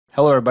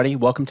Hello, everybody.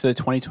 Welcome to the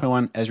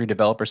 2021 Esri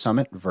Developer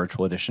Summit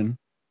Virtual Edition.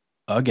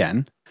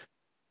 Again,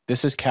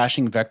 this is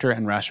Caching Vector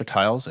and Raster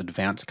Tiles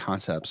Advanced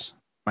Concepts.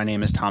 My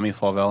name is Tommy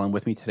Falvell, and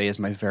with me today is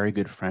my very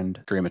good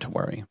friend, Garima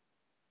Tawari.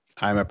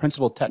 I'm a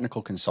principal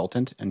technical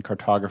consultant and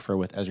cartographer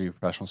with Esri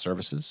Professional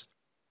Services.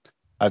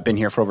 I've been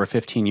here for over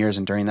 15 years,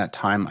 and during that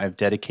time, I've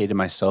dedicated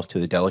myself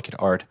to the delicate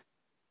art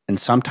and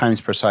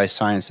sometimes precise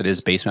science that is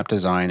basemap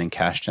design and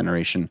cache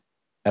generation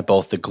at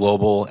both the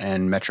global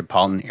and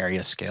metropolitan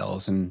area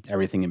scales and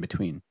everything in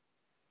between.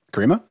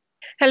 Garima?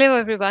 Hello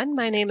everyone,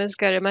 my name is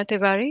Garima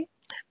Tiwari.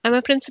 I'm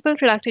a principal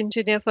product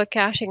engineer for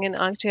caching in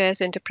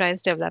ArcGIS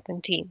Enterprise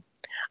development team.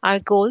 Our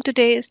goal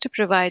today is to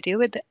provide you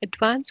with the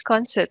advanced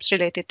concepts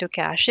related to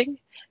caching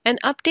and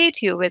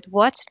update you with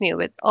what's new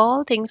with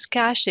all things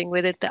caching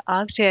within the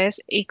ArcGIS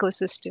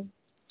ecosystem.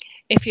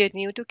 If you're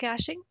new to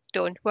caching,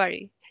 don't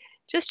worry.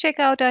 Just check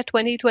out our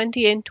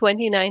 2020 and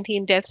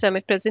 2019 Dev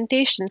Summit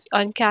presentations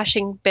on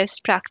caching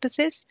best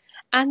practices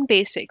and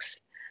basics.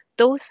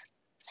 Those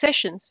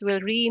sessions will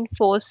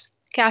reinforce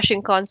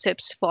caching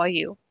concepts for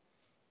you.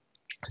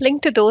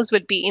 Link to those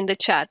would be in the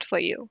chat for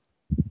you.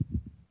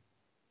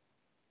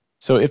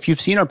 So if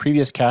you've seen our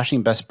previous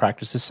caching best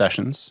practices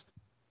sessions,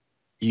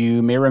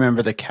 you may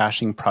remember the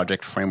caching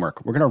project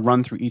framework. We're going to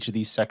run through each of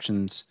these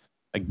sections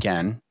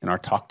again in our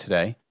talk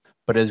today.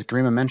 But as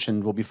Garima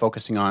mentioned, we'll be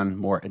focusing on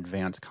more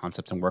advanced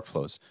concepts and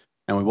workflows.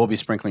 And we will be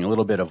sprinkling a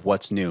little bit of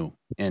what's new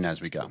in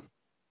as we go.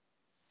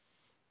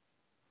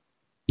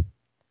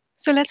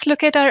 So let's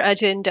look at our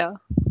agenda.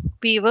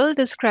 We will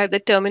describe the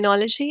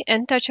terminology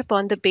and touch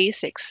upon the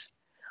basics,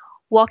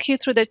 walk you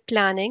through the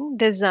planning,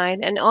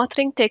 design, and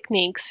authoring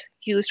techniques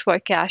used for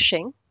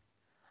caching,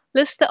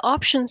 list the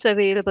options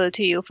available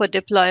to you for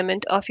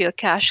deployment of your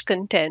cache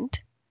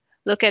content,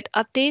 look at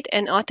update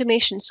and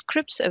automation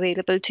scripts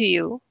available to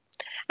you,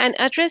 and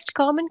address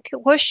common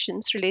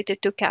questions related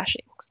to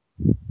caching.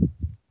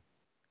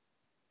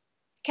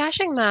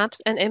 Caching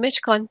maps and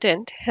image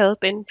content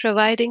help in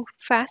providing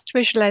fast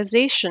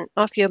visualization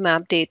of your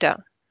map data.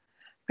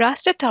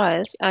 Raster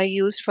tiles are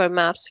used for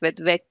maps with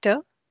vector,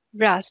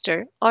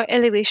 raster, or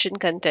elevation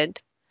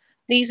content.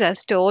 These are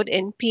stored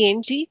in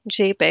PNG,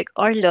 JPEG,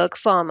 or LERG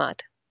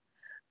format.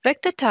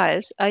 Vector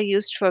tiles are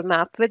used for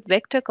map with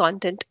vector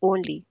content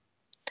only.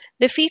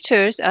 The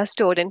features are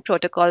stored in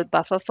protocol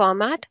buffer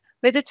format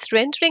with its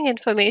rendering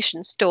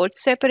information stored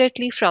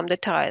separately from the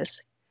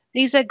tiles.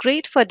 These are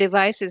great for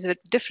devices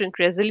with different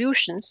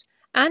resolutions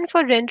and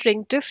for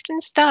rendering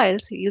different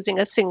styles using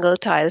a single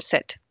tile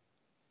set.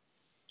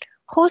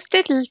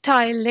 Hosted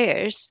tile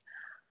layers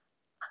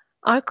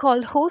are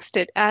called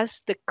hosted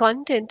as the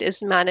content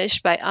is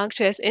managed by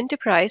ArcGIS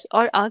Enterprise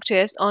or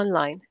ArcGIS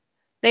Online.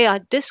 They are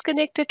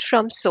disconnected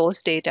from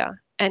source data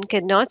and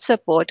cannot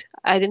support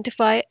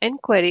identify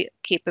and query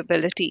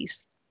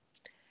capabilities.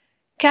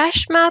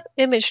 Cache map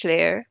image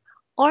layer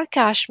or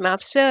cache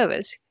map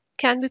service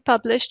can be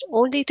published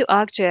only to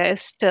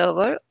ArcGIS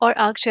Server or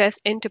ArcGIS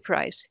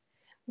Enterprise.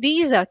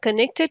 These are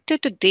connected to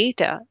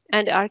data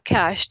and are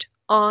cached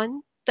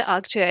on the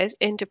ArcGIS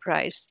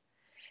Enterprise.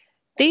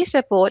 They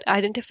support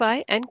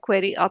identify and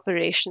query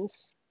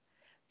operations.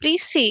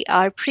 Please see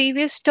our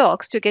previous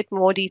talks to get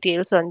more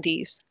details on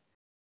these.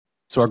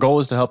 So our goal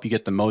is to help you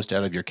get the most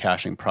out of your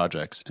caching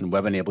projects and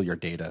web enable your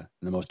data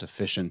in the most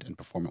efficient and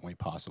performant way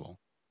possible.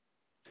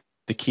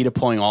 The key to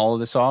pulling all of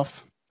this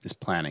off is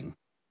planning.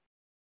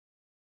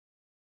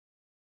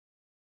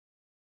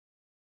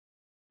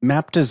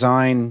 Map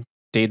design,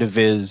 data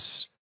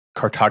viz,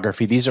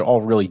 cartography, these are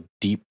all really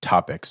deep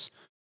topics.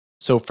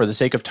 So for the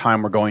sake of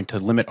time, we're going to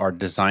limit our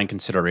design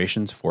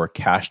considerations for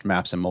cached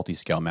maps and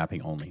multi-scale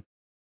mapping only.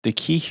 The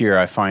key here,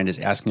 I find, is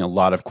asking a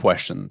lot of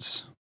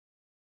questions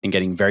and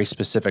getting very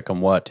specific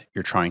on what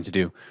you're trying to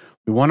do.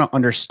 We want to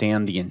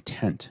understand the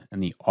intent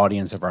and the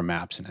audience of our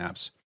maps and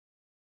apps.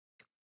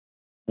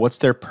 What's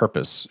their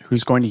purpose?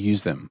 Who's going to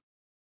use them?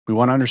 We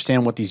want to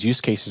understand what these use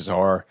cases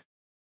are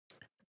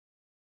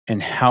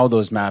and how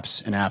those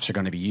maps and apps are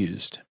going to be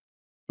used.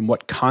 In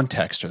what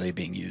context are they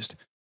being used?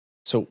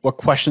 So what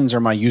questions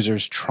are my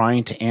users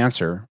trying to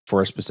answer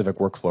for a specific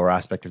workflow or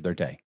aspect of their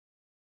day?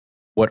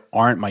 What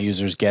aren't my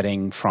users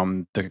getting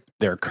from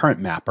their current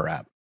map or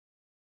app?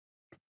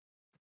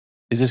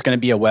 Is this going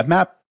to be a web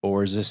map,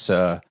 or is this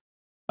a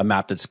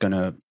map that's going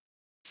to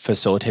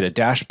facilitate a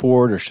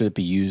dashboard, or should it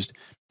be used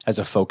as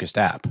a focused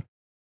app?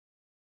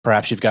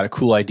 Perhaps you've got a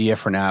cool idea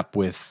for an app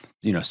with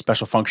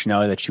special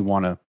functionality that you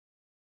want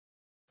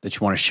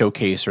to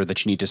showcase or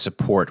that you need to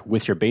support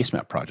with your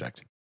basemap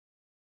project.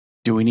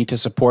 Do we need to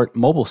support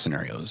mobile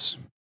scenarios?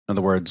 In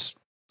other words,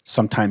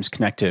 sometimes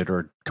connected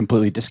or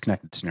completely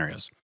disconnected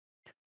scenarios.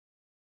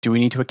 Do we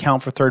need to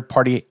account for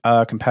third-party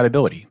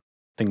compatibility?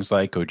 Things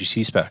like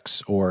OGC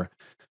specs or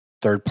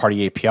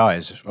third-party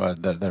APIs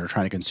that are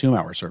trying to consume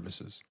our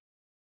services.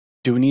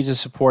 Do we need to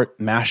support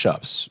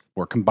mashups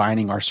or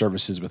combining our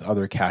services with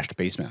other cached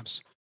basemaps?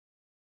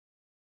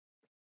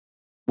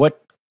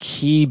 What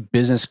key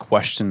business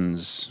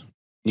questions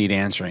need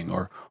answering,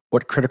 or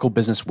what critical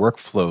business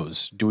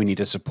workflows do we need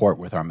to support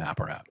with our map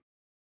or app?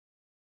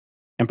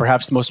 And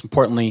perhaps most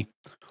importantly,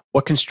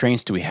 What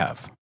constraints do we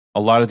have? A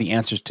lot of the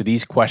answers to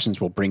these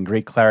questions will bring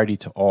great clarity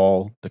to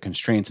all the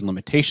constraints and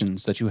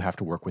limitations that you have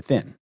to work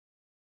within.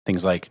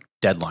 Things like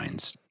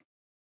deadlines,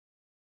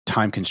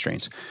 time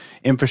constraints,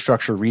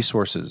 infrastructure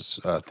resources,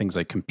 things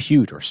like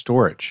compute or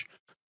storage.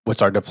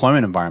 What's our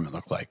deployment environment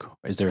look like?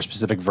 Is there a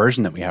specific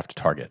version that we have to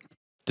target?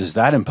 Does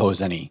that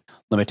impose any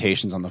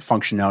limitations on the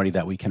functionality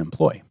that we can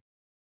employ?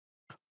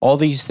 All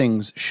these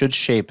things should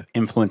shape,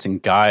 influence,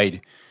 and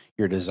guide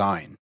your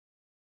design.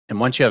 And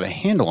once you have a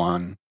handle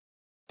on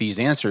these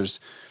answers,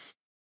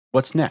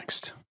 what's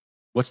next?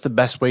 What's the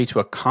best way to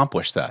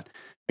accomplish that?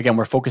 Again,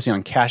 we're focusing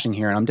on caching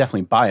here, and I'm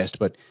definitely biased,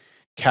 but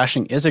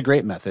caching is a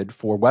great method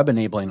for web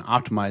enabling and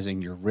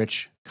optimizing your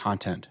rich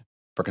content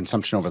for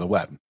consumption over the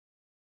web.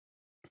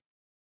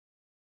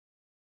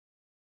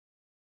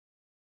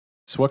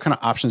 So what kind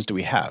of options do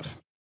we have?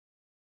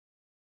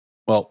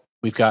 Well,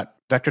 we've got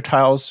vector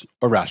tiles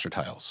or raster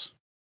tiles.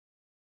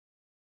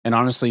 And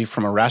honestly,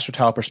 from a raster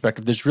tile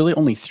perspective, there's really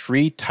only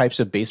 3 types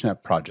of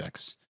basemap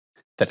projects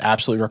that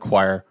absolutely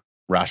require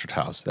raster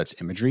tiles. That's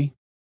imagery,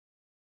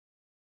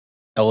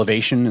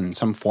 elevation in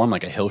some form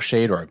like a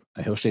hillshade or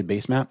a hillshade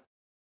basemap,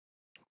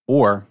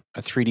 or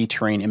a 3D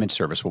terrain image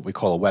service, what we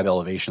call a web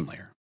elevation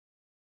layer.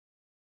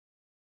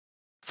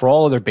 For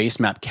all other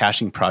basemap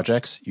caching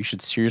projects, you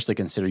should seriously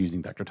consider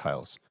using vector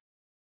tiles.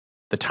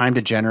 The time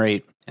to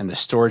generate and the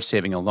storage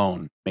saving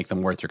alone make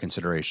them worth your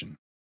consideration.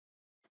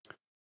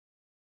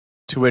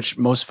 To which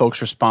most folks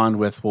respond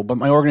with, well, but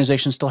my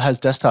organization still has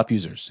desktop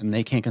users and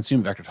they can't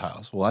consume vector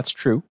tiles. Well, that's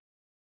true.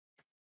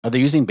 Are they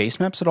using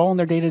basemaps at all in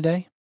their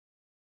day-to-day?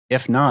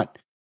 If not,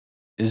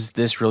 is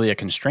this really a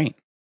constraint?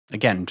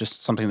 Again,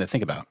 just something to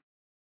think about.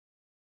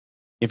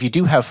 If you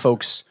do have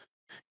folks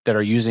that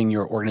are using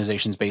your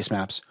organization's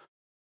basemaps,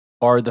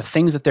 are the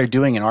things that they're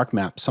doing in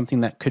ArcMap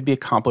something that could be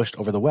accomplished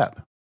over the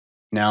web?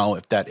 Now,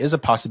 if that is a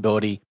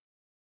possibility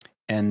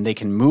and they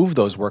can move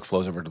those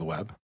workflows over to the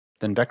web,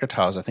 then vector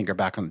tiles, I think, are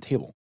back on the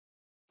table.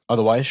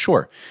 Otherwise,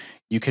 sure,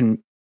 you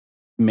can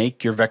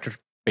make your vector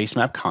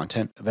basemap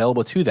content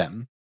available to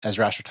them as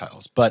raster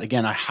tiles. But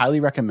again, I highly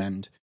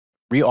recommend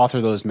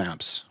reauthor those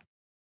maps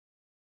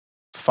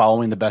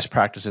following the best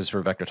practices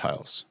for vector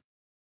tiles.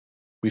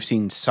 We've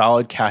seen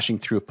solid caching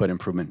throughput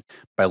improvement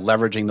by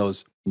leveraging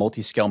those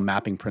multi-scale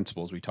mapping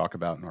principles we talked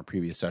about in our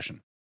previous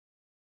session.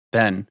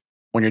 Then,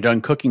 when you're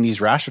done cooking these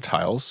raster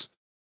tiles,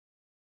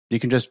 you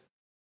can just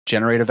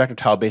generate a vector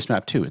tile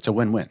basemap too. It's a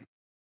win-win.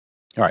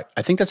 All right,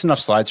 I think that's enough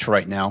slides for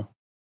right now.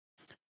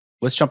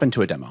 Let's jump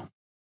into a demo.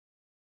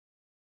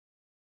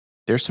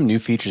 There's some new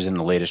features in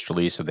the latest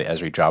release of the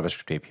Esri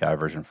JavaScript API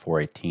version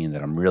 4.18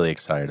 that I'm really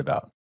excited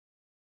about.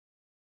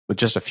 With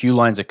just a few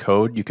lines of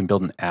code, you can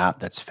build an app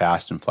that's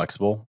fast and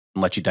flexible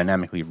and let you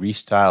dynamically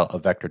restyle a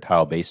vector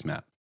tile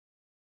basemap.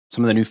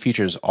 Some of the new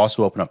features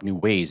also open up new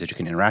ways that you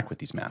can interact with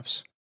these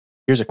maps.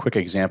 Here's a quick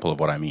example of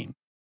what I mean.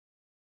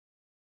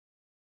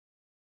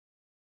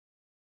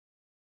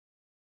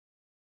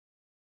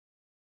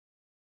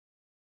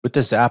 With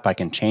this app, I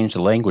can change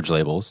the language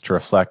labels to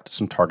reflect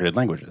some targeted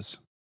languages.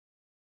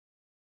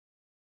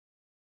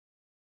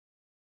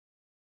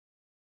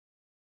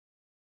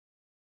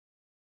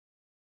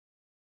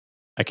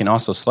 I can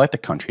also select a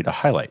country to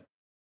highlight.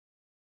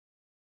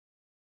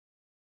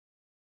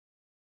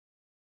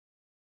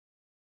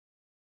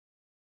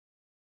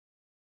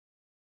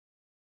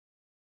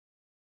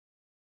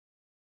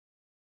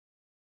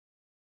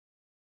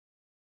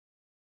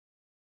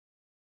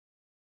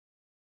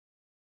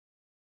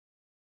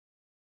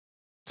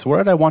 So what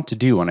did I want to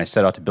do when I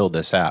set out to build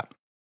this app?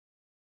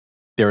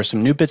 There are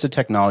some new bits of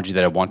technology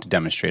that I want to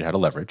demonstrate how to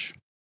leverage.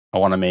 I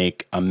want to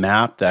make a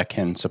map that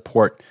can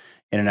support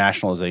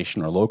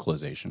internationalization or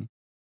localization.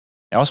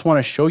 I also want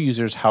to show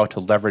users how to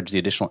leverage the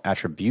additional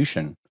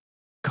attribution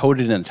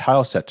coded in a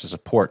tile set to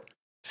support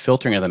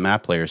filtering of the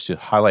map layers to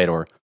highlight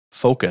or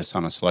focus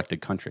on a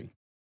selected country.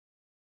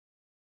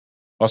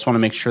 I also want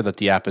to make sure that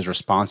the app is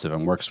responsive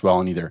and works well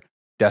on either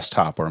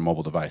desktop or a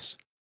mobile device.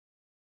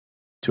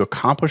 To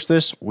accomplish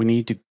this, we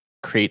need to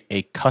create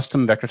a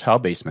custom vector tile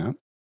basemap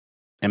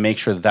and make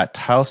sure that that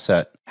tile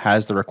set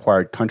has the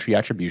required country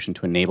attribution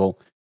to enable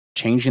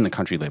changing the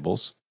country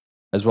labels,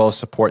 as well as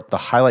support the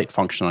highlight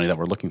functionality that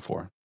we're looking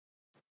for.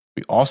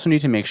 We also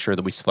need to make sure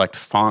that we select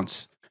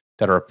fonts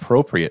that are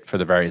appropriate for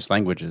the various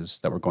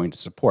languages that we're going to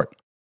support.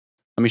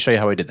 Let me show you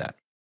how I did that.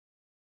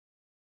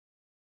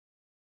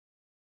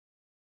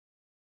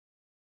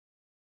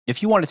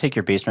 If you want to take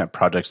your basemap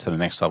projects to the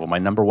next level, my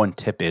number one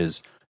tip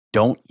is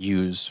don't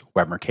use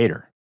Web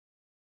Mercator.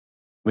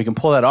 We can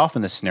pull that off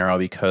in this scenario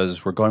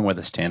because we're going with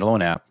a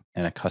standalone app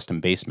and a custom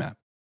basemap.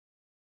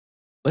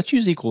 Let's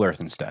use Equal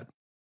Earth instead.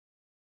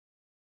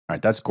 All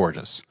right, that's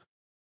gorgeous.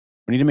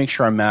 We need to make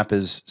sure our map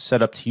is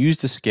set up to use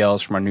the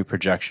scales from our new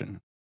projection.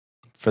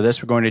 For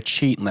this, we're going to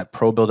cheat and let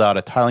Pro build out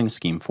a tiling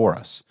scheme for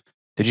us.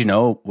 Did you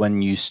know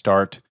when you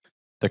start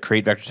the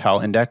Create Vector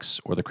Tile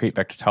Index or the Create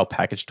Vector Tile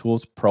Package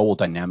tools, Pro will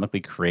dynamically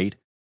create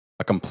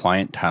a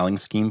compliant tiling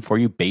scheme for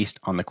you based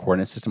on the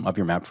coordinate system of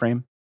your map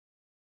frame?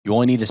 You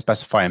only need to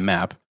specify a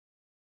map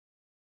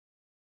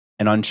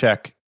and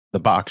uncheck the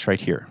box right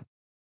here.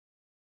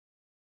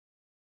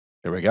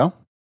 There we go.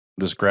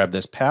 Just grab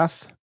this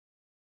path,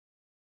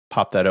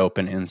 pop that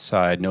open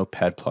inside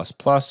Notepad++.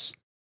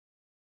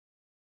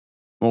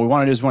 What we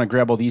want to do is we want to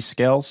grab all these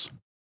scales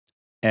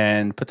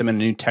and put them in a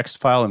new text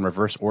file in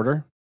reverse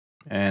order.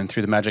 And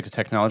through the magic of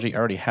technology, I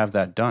already have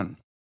that done.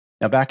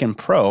 Now back in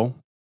Pro,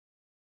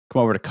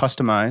 come over to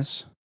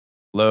Customize,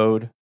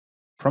 Load,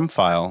 From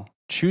File,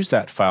 choose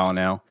that file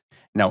now.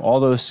 Now all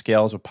those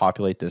scales will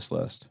populate this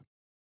list.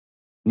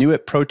 New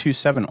at Pro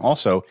 2.7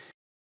 also,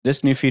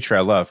 this new feature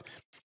I love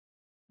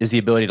is the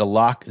ability to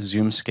lock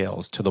zoom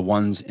scales to the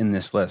ones in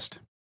this list.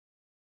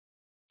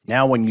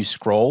 Now when you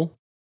scroll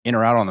in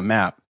or out on the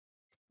map,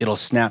 it'll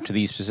snap to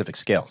these specific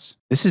scales.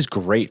 This is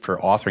great for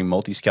authoring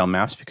multi-scale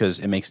maps because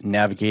it makes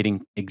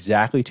navigating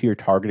exactly to your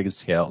targeted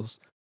scales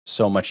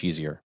so much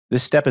easier.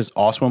 This step is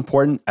also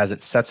important as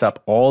it sets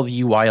up all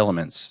the UI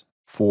elements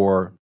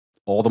for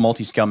all the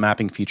multi-scale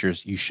mapping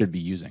features you should be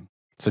using.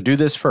 So do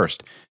this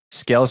first.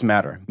 Scales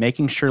matter.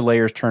 Making sure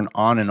layers turn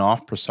on and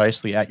off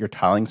precisely at your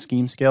tiling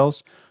scheme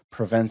scales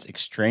prevents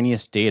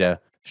extraneous data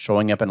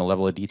showing up in a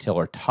level of detail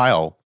or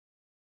tile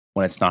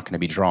when it's not going to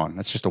be drawn.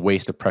 That's just a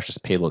waste of precious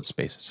payload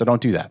space. So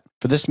don't do that.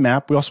 For this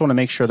map, we also want to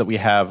make sure that we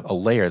have a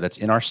layer that's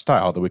in our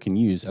style that we can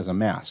use as a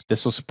mask.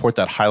 This will support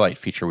that highlight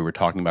feature we were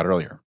talking about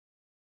earlier.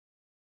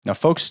 Now,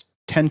 folks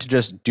tend to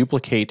just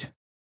duplicate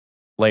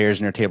layers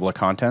in your table of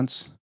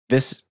contents.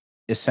 This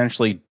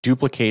essentially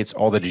duplicates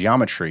all the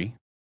geometry.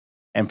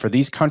 And for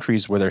these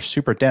countries where they're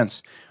super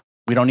dense,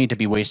 we don't need to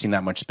be wasting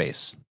that much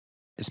space,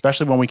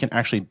 especially when we can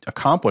actually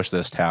accomplish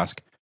this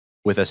task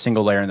with a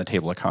single layer in the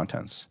table of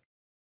contents.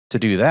 To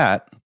do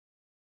that,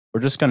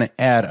 we're just going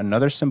to add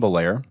another symbol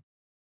layer.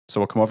 So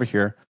we'll come over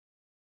here,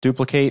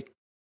 duplicate,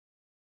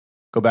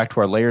 go back to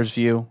our layers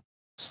view,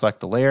 select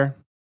the layer,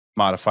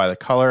 modify the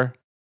color,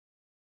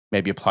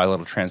 maybe apply a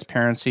little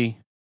transparency,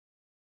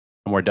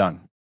 and we're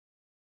done.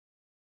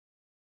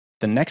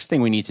 The next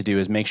thing we need to do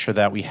is make sure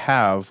that we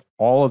have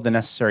all of the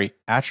necessary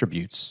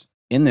attributes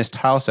in this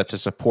tile set to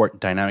support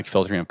dynamic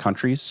filtering of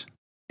countries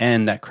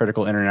and that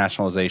critical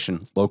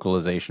internationalization,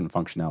 localization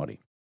functionality.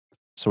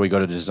 So we go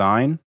to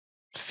Design,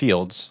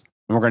 Fields,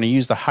 and we're going to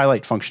use the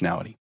highlight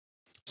functionality.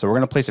 So we're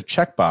going to place a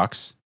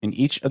checkbox in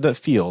each of the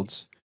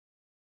fields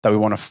that we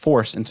want to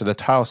force into the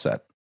tile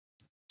set.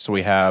 So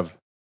we have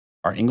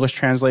our English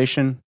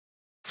translation,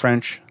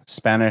 French,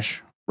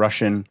 Spanish,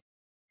 Russian,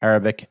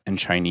 Arabic, and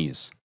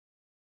Chinese.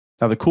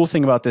 Now, the cool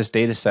thing about this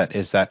data set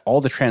is that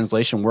all the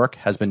translation work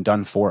has been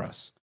done for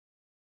us.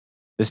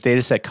 This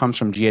data set comes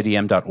from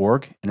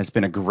GIDM.org, and it's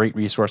been a great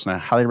resource, and I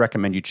highly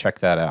recommend you check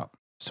that out.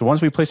 So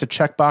once we place a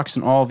checkbox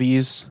in all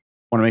these,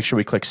 we want to make sure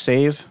we click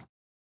Save.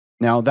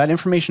 Now, that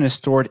information is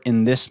stored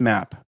in this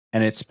map,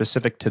 and it's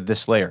specific to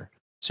this layer.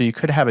 So you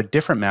could have a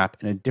different map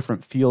and a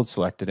different field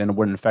selected, and it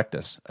wouldn't affect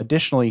us.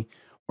 Additionally,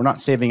 we're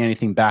not saving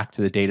anything back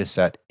to the data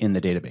set in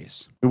the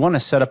database. We want to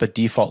set up a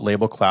default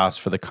label class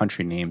for the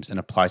country names and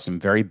apply some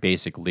very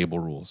basic label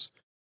rules.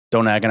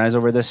 Don't agonize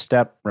over this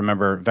step.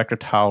 Remember, vector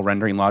tile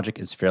rendering logic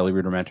is fairly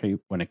rudimentary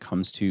when it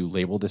comes to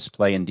label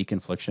display and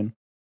deconfliction.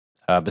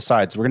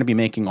 Besides, we're going to be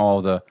making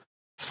all the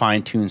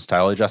fine-tuned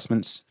style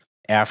adjustments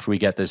after we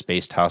get this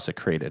base tile set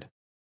created.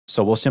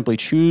 So we'll simply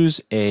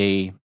choose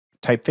a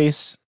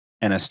typeface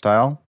and a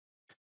style.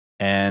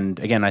 And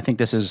again, I think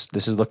this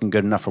is looking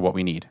good enough for what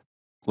we need.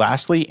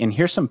 Lastly, and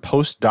here's some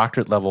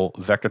post-doctorate level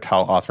vector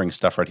tile authoring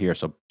stuff right here,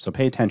 so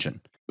pay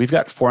attention. We've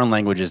got foreign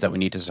languages that we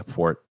need to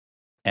support,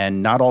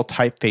 and not all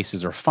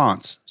typefaces or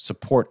fonts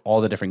support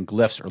all the different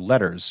glyphs or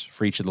letters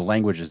for each of the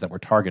languages that we're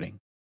targeting.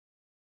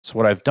 So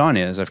what I've done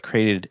is I've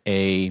created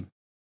a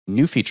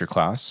new feature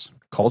class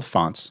called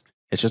fonts.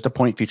 It's just a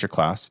point feature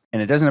class,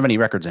 and it doesn't have any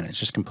records in it. It's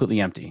just completely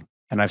empty.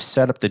 And I've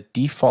set up the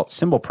default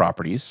symbol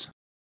properties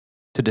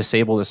to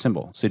disable the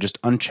symbol. So you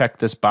just uncheck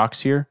this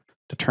box here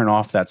to turn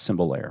off that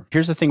symbol layer.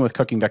 Here's the thing with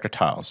cooking vector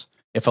tiles.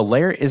 If a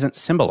layer isn't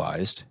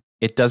symbolized,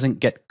 it doesn't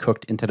get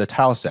cooked into the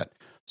tile set.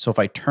 So if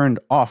I turned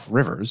off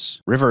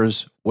rivers,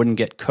 rivers wouldn't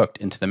get cooked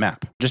into the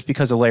map. Just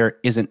because a layer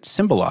isn't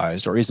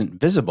symbolized or isn't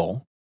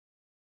visible,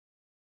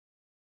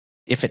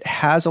 if it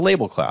has a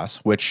label class,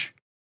 which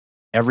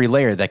every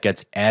layer that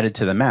gets added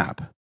to the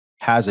map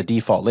has a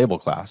default label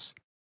class,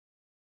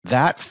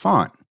 that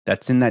font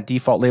that's in that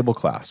default label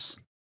class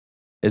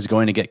is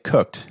going to get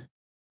cooked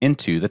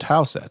into the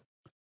tile set.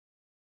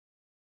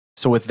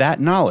 So with that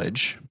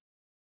knowledge,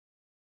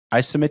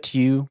 I submit to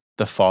you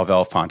the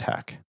Fauvel font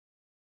hack.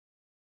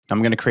 I'm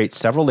going to create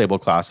several label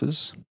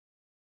classes.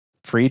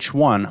 For each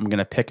one, I'm going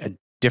to pick a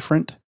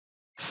different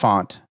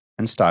font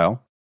and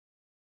style,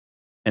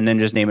 and then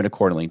just name it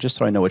accordingly, just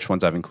so I know which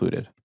ones I've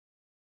included.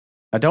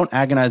 Now, don't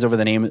agonize over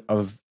the name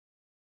of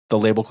the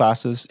label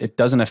classes. It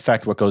doesn't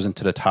affect what goes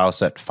into the tile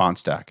set font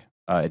stack.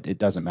 It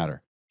doesn't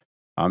matter.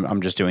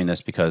 I'm just doing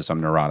this because I'm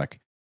neurotic.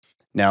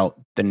 Now,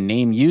 the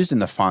name used in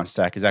the font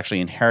stack is actually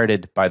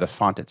inherited by the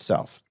font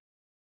itself.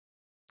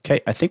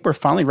 Okay, I think we're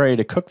finally ready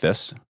to cook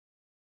this.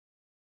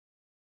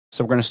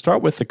 So we're going to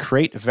start with the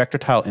create vector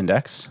tile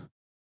index.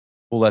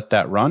 We'll let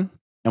that run.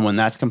 And when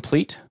that's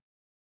complete,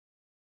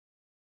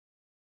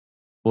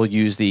 we'll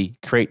use the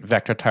Create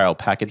Vector Tile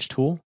Package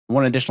tool.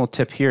 One additional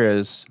tip here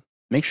is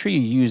make sure you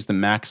use the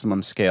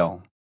maximum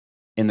scale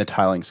in the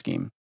tiling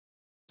scheme.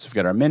 So we've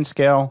got our min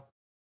scale,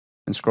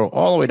 and scroll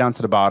all the way down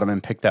to the bottom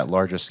and pick that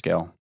largest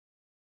scale.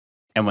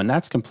 And when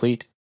that's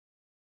complete,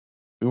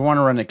 we want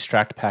to run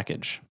extract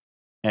package.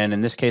 And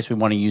in this case, we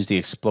want to use the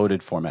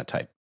exploded format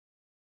type.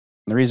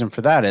 And the reason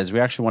for that is we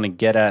actually want to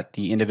get at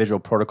the individual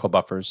protocol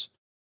buffers,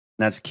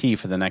 and that's key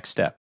for the next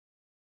step.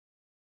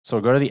 So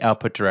we'll go to the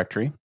output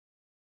directory,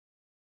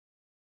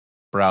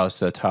 browse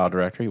to the tile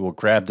directory, we'll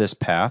grab this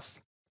path,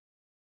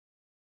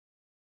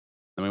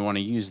 and we want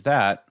to use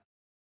that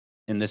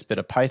in this bit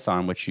of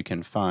Python, which you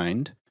can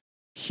find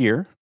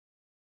here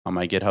on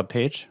my GitHub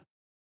page.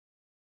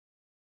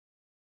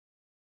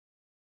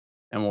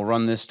 And we'll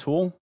run this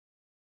tool,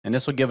 and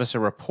this will give us a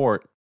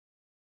report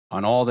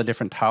on all the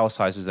different tile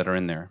sizes that are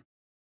in there.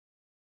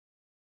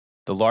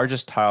 The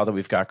largest tile that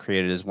we've got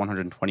created is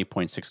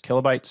 120.6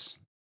 kilobytes.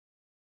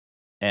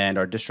 And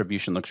our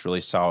distribution looks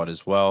really solid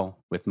as well,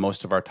 with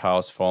most of our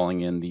tiles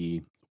falling in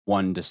the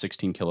 1 to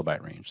 16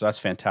 kilobyte range. So that's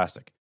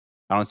fantastic.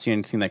 I don't see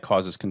anything that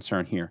causes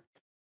concern here.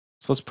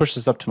 So let's push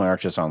this up to my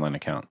ArcGIS Online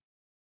account.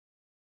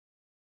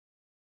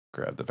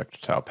 Grab the vector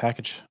tile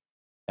package,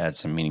 add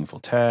some meaningful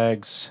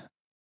tags,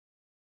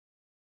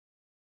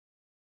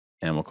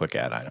 and we'll click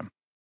Add Item.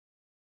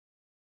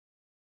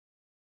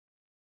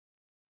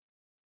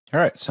 All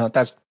right, so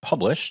that's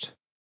published.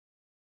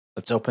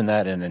 Let's open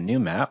that in a new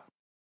map.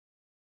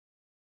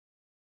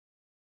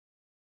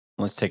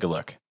 Let's take a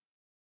look.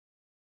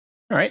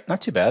 All right,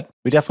 not too bad.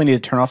 We definitely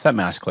need to turn off that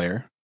mask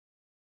layer.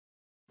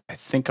 I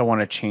think I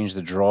want to change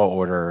the draw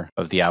order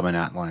of the admin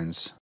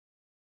outlines.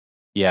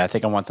 Yeah, I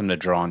think I want them to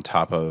draw on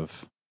top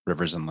of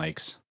rivers and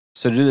lakes.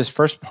 So to do this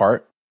first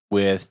part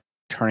with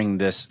turning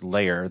this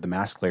layer, the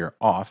mask layer,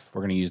 off,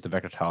 we're going to use the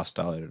vector tile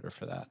style editor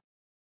for that.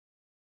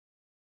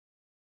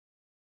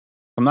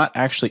 I'm not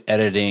actually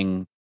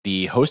editing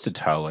the hosted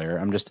tile layer.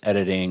 I'm just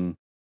editing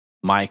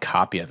my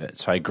copy of it.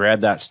 So I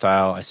grab that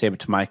style, I save it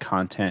to my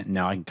content, and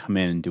now I can come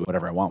in and do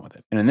whatever I want with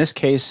it. And in this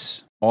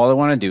case, all I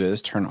want to do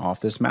is turn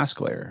off this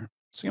mask layer.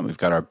 So again, we've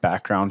got our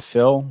background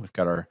fill, we've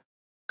got our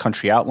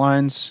country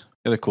outlines.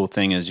 The other cool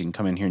thing is you can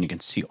come in here and you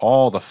can see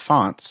all the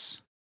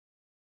fonts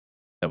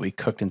that we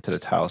cooked into the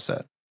tile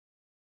set.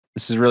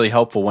 This is really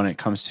helpful when it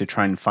comes to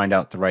trying to find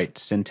out the right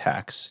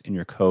syntax in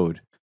your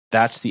code.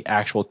 That's the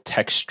actual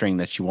text string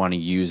that you want to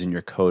use in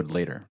your code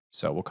later.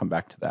 So we'll come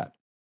back to that.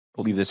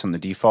 We'll leave this on the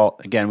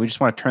default. Again, we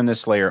just want to turn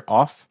this layer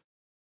off.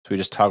 So we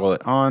just toggle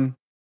it on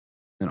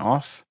and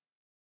off,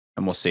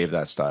 and we'll save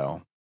that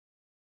style.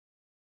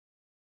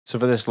 So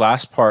for this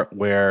last part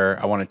where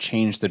I want to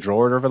change the draw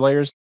order of the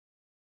layers,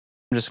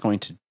 I'm just going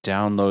to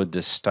download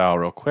this style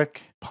real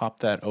quick, pop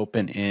that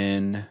open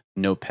in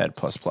Notepad++.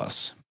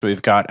 So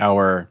we've got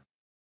our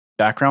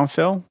background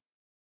fill,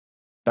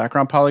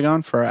 background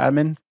polygon for our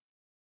admin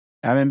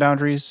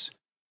boundaries.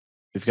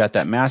 We've got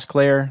that mask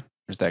layer.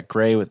 There's that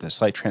gray with the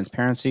slight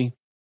transparency.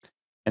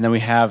 And then we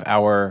have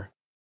our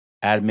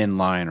admin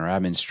line or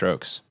admin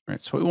strokes.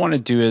 Right? So what we want to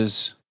do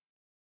is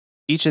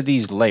each of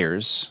these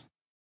layers,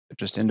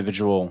 just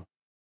individual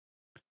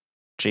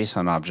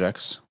JSON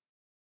objects,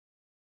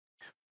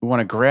 we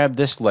want to grab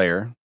this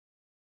layer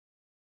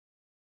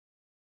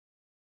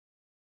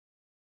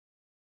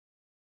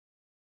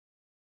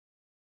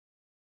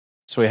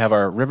so we have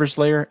our rivers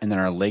layer and then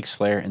our lakes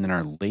layer and then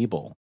our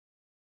label.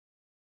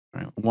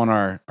 Right? We want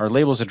our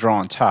labels to draw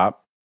on top.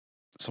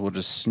 So we'll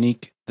just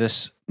sneak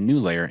this new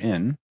layer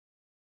in.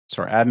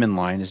 So our admin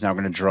line is now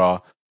going to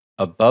draw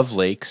above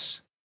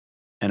lakes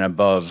and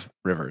above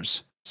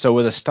rivers. So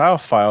with a style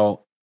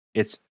file,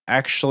 it's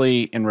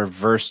actually in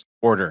reverse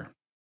order.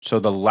 So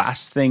the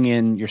last thing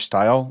in your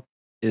style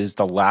is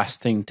the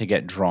last thing to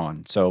get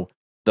drawn. So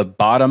the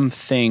bottom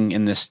thing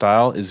in this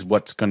style is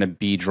what's going to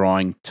be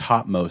drawing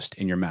topmost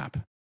in your map.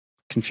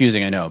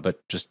 Confusing, I know, but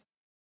just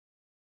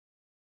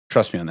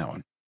trust me on that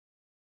one.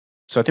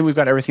 So I think we've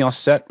got everything else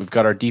set. We've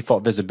got our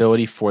default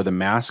visibility for the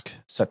mask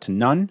set to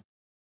none.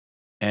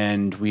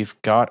 And we've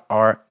got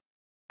our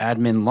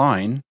admin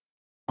line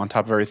on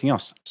top of everything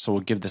else. So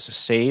we'll give this a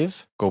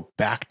save, go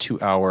back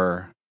to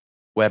our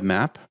web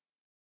map.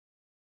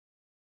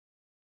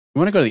 We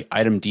want to go to the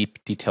item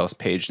details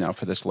page now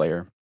for this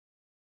layer.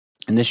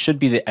 And this should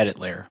be the edit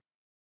layer,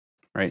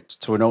 right?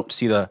 So we don't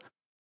see the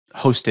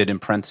hosted in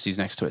parentheses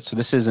next to it. So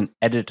this is an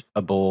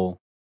editable,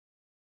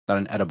 not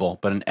an editable,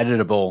 but an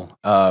editable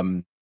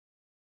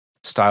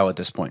style at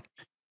this point.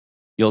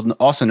 You'll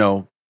also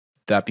know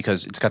that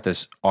because it's got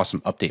this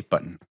awesome update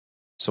button.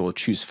 So we'll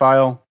choose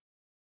File.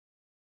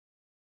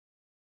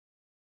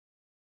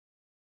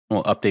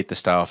 We'll update the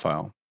style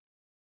file.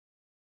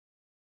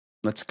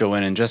 Let's go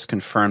in and just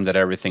confirm that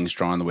everything's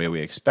drawn the way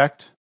we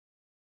expect.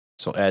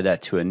 So add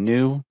that to a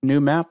new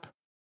map.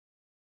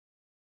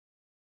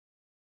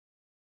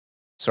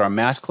 So our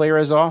mask layer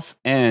is off,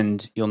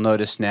 and you'll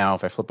notice now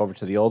if I flip over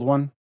to the old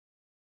one,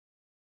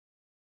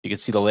 you can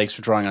see the lakes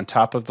are drawing on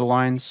top of the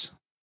lines,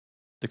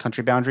 the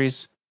country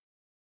boundaries.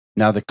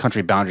 Now the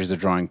country boundaries are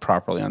drawing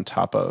properly on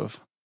top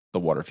of the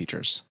water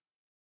features.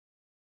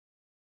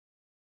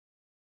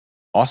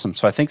 Awesome.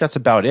 So I think that's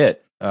about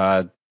it.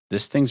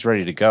 This thing's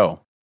ready to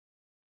go.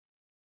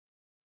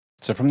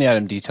 So from the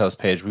item details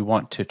page, we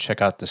want to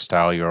check out the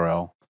style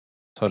URL.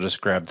 So I'll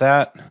just grab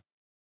that,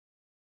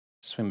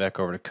 swing back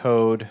over to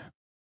code,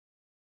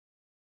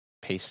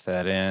 paste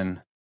that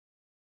in,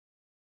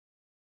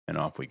 and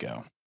off we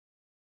go.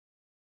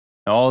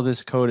 Now all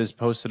this code is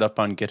posted up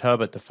on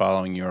GitHub at the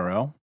following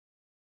URL.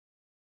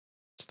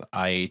 It's the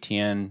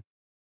IATN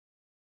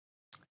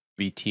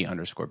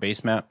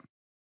VT_basemap.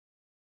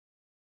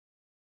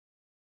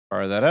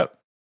 Fire that up.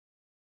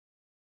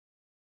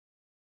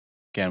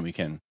 Again, we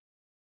can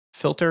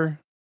filter.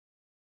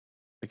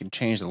 We can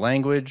change the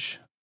language.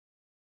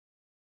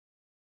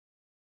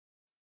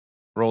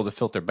 Roll the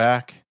filter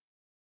back.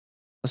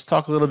 Let's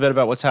talk a little bit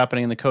about what's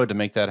happening in the code to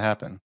make that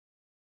happen.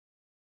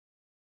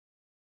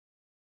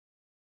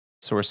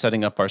 So we're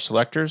setting up our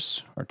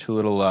selectors, our two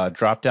little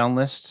drop-down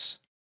lists.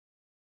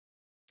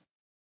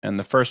 And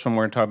the first one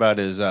we're going to talk about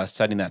is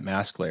setting that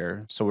mask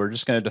layer. So we're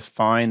just going to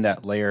define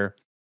that layer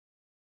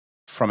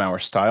from our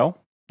style.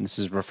 This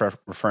is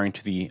referring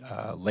to the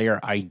layer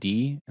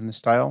ID in the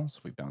style. So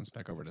if we bounce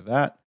back over to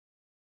that,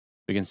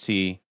 we can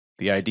see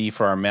the ID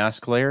for our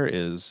mask layer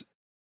is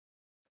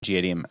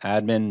GADM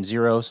admin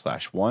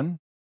 0/1.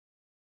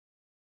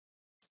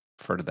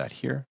 Refer to that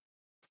here.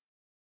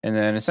 And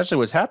then essentially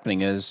what's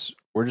happening is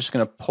we're just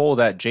going to pull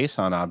that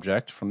JSON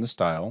object from the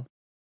style.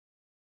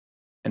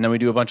 And then we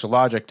do a bunch of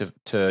logic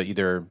to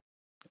either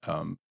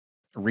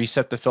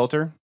reset the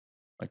filter,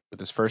 like with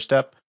this first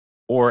step,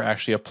 or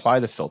actually apply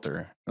the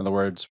filter. In other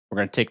words, we're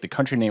going to take the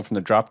country name from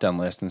the drop-down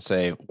list and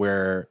say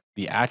where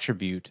the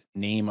attribute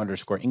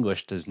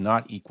name_English does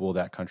not equal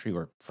that country,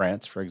 or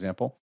France, for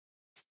example.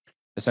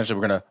 Essentially,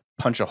 we're going to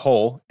punch a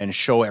hole and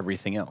show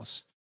everything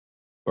else.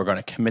 We're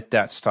going to commit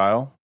that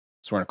style.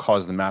 So we're going to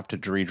cause the map to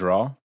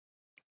redraw.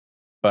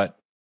 But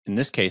in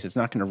this case, it's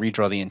not going to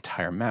redraw the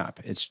entire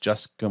map. It's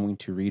just going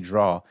to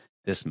redraw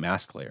this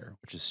mask layer,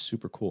 which is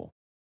super cool.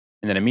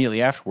 And then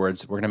immediately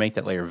afterwards, we're going to make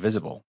that layer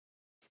visible.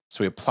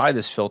 So we apply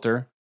this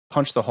filter,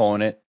 punch the hole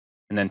in it,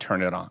 and then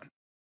turn it on.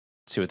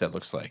 Let's see what that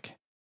looks like.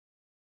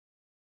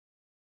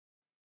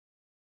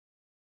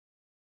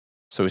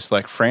 So we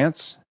select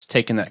France. It's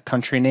taking that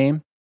country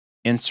name,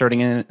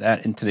 inserting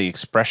that into the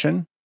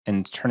expression,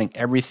 and turning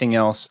everything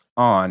else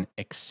on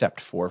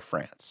except for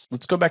France.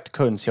 Let's go back to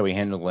code and see how we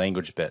handle the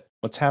language bit.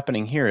 What's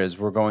happening here is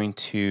we're going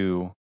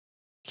to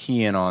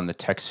key in on the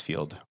text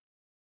field.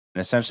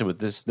 And essentially with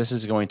this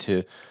is going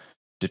to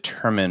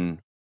determine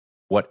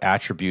what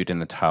attribute in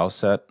the tile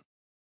set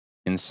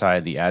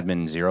inside the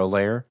admin 0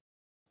 layer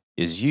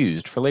is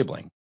used for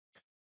labeling.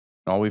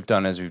 And all we've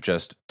done is we've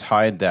just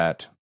tied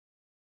that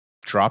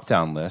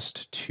drop-down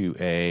list to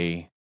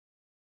a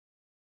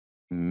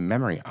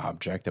memory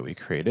object that we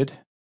created.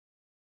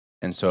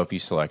 And so if you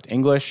select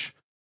English,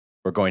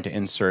 we're going to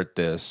insert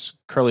this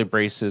curly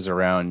braces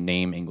around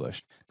name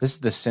English. This is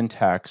the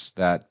syntax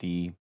that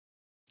the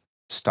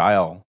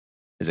style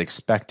is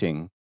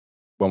expecting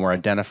when we're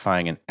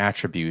identifying an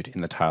attribute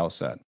in the tile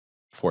set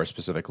for a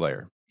specific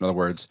layer. In other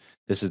words,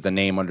 this is the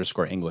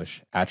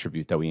name_English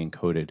attribute that we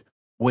encoded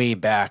way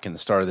back in the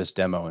start of this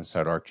demo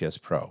inside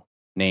ArcGIS Pro.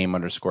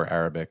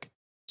 Name_Arabic,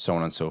 so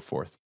on and so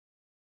forth.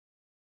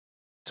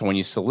 So when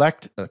you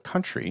select a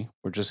country,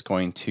 we're just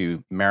going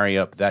to marry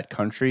up that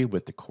country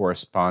with the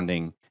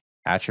corresponding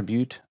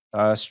attribute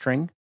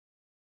string.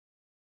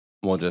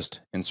 We'll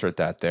just insert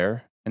that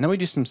there. And then we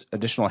do some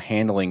additional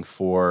handling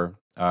for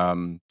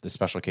the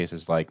special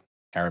cases like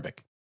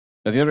Arabic.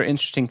 Now, the other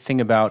interesting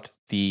thing about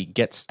the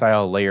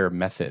getStyleLayer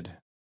method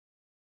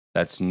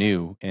that's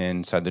new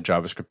inside the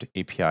JavaScript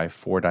API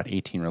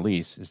 4.18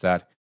 release is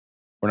that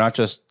we're not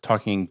just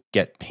talking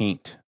get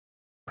paint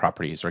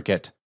properties or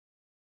get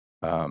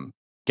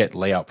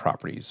layout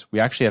properties. We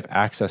actually have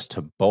access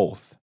to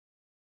both,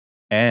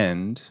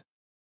 and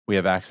we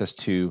have access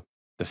to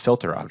the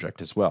filter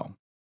object as well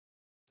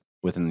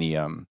within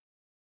the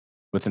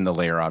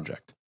layer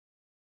object.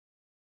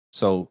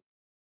 So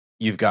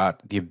you've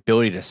got the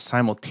ability to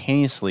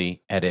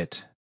simultaneously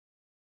edit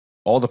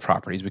all the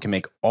properties. We can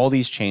make all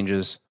these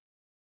changes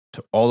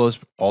to all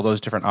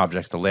those different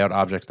objects, the layout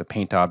objects, the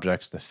paint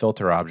objects, the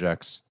filter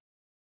objects.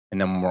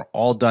 And then when we're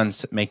all done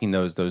making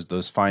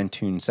those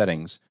fine-tuned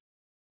settings,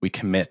 we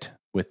commit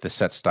with the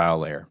set style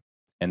layer.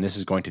 And this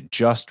is going to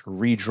just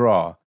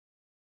redraw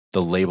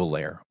the label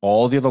layer.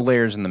 All the other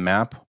layers in the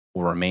map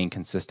will remain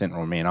consistent,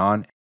 will remain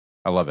on.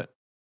 I love it.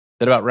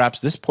 That about wraps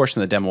this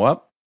portion of the demo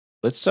up.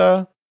 Let's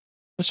check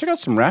out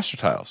some raster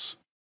tiles.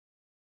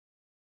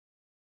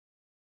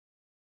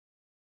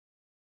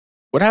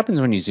 What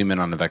happens when you zoom in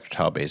on a vector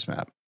tile base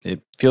map?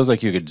 It feels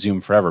like you could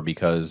zoom forever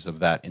because of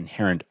that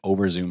inherent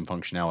overzoom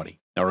functionality.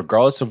 Now,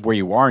 regardless of where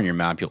you are in your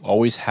map, you'll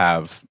always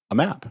have a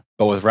map.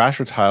 But with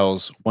raster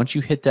tiles, once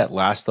you hit that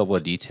last level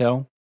of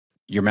detail,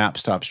 your map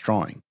stops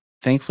drawing.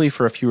 Thankfully,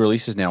 for a few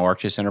releases now,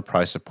 ArcGIS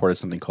Enterprise supported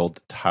something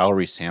called tile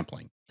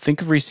resampling.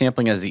 Think of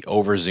resampling as the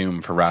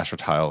overzoom for raster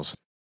tiles.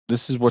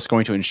 This is what's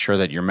going to ensure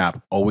that your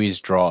map always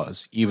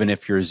draws, even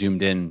if you're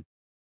zoomed in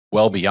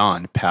well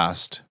beyond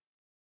past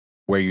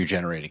where you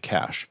generated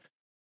cache.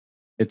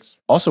 It's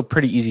also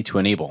pretty easy to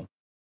enable.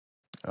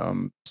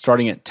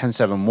 Starting at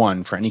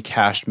 10.7.1 for any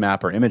cached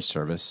map or image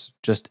service,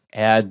 just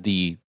add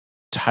the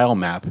tile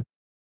map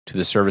to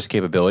the service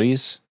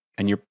capabilities,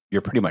 and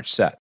you're pretty much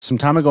set. Some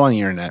time ago on the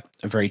internet,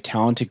 a very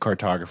talented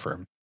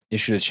cartographer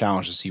issued a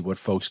challenge to see what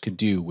folks could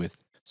do with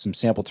some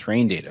sample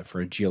terrain data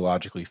for a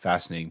geologically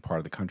fascinating part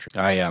of the country.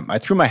 I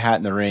threw my hat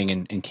in the ring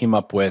and came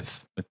up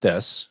with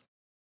this,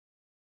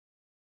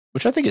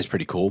 which I think is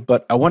pretty cool,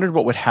 but I wondered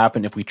what would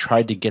happen if we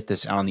tried to get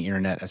this out on the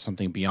internet as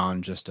something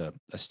beyond just a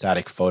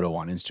static photo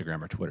on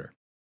Instagram or Twitter.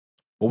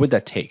 What would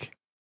that take?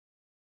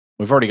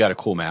 We've already got a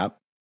cool map.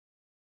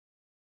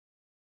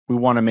 We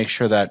want to make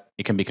sure that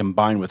it can be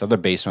combined with other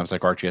base maps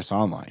like ArcGIS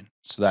Online.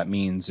 So that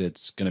means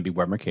it's going to be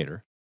Web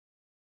Mercator.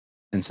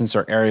 And since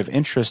our area of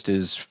interest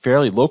is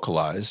fairly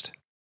localized,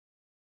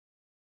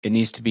 it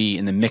needs to be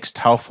in the mixed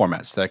tile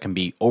format so that it can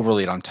be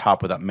overlaid on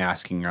top without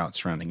masking out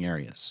surrounding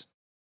areas.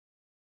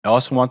 I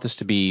also want this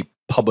to be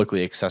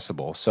publicly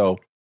accessible. So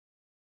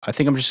I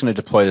think I'm just going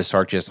to deploy this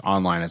ArcGIS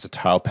Online as a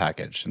tile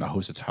package and I'll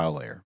host a tile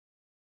layer.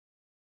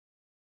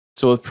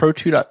 So with Pro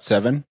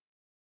 2.7,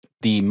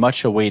 the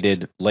much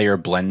awaited layer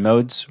blend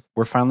modes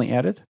were finally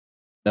added.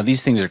 Now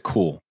these things are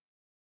cool,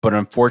 but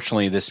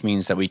unfortunately this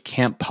means that we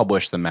can't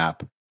publish the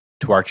map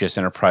to ArcGIS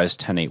Enterprise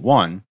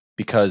 10.8.1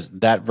 because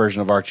that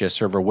version of ArcGIS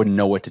Server wouldn't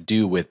know what to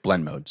do with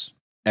blend modes.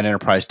 At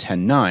Enterprise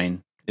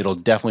 10.9, it'll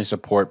definitely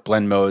support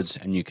blend modes,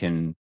 and you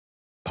can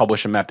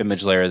publish a map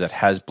image layer that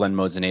has blend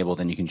modes enabled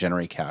and you can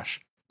generate cache.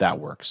 That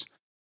works.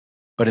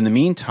 But in the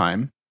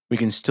meantime, we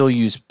can still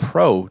use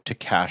Pro to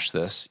cache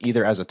this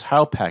either as a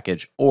tile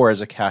package or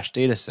as a cache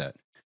dataset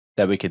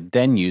that we could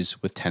then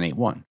use with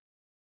 10.8.1.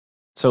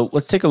 So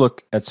let's take a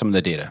look at some of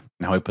the data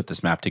and how we put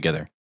this map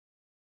together.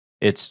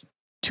 It's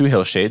 2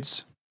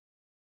 hillshades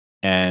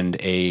and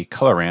a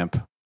color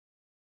ramp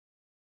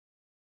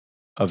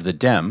of the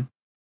DEM.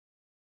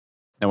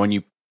 Now when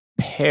you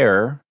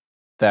pair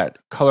that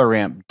color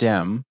ramp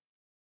DEM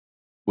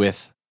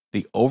with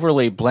the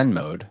overlay blend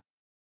mode,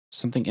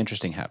 something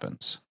interesting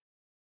happens.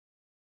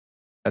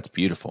 That's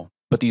beautiful.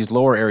 But these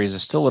lower areas are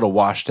still a little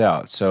washed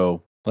out.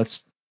 So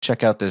let's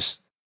check out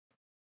this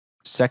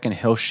second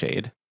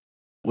hillshade.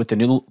 With the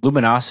new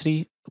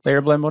luminosity layer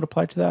blend mode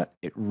applied to that,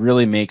 it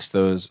really makes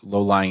those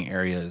low-lying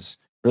areas,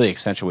 really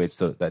accentuates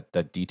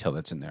that detail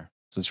that's in there.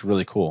 So it's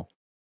really cool.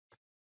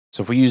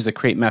 So if we use the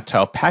Create Map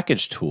Tile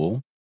Package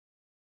tool,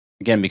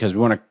 again, because we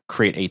want to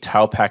create a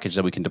tile package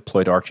that we can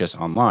deploy to ArcGIS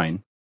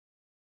Online,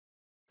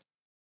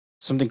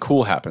 something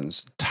cool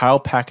happens. Tile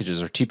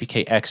packages, or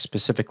TPKX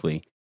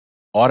specifically,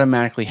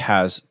 automatically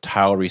has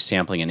tile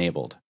resampling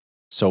enabled.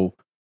 So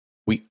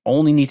we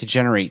only need to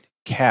generate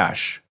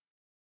cache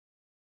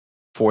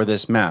for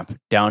this map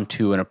down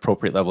to an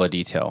appropriate level of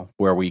detail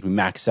where we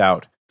max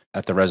out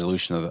at the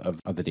resolution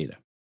of the data.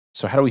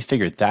 So how do we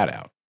figure that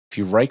out? If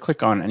you right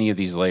click on any of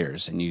these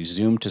layers and you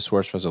zoom to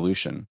source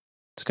resolution,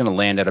 it's going to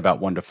land at about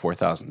 1 to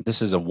 4,000.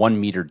 This is a 1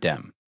 meter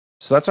DEM.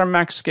 So that's our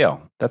max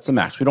scale. That's the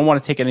max. We don't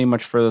want to take it any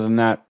much further than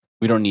that.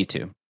 We don't need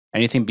to.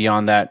 Anything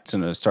beyond that, it's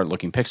going to start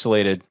looking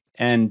pixelated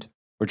and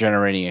we're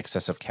generating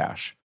excessive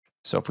cache.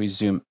 So if we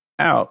zoom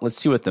out, let's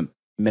see what the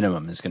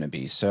minimum is going to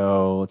be.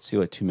 So let's see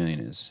what 2 million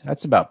is.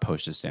 That's about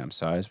postage stamp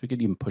size. We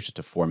could even push it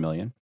to 4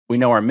 million. We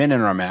know our min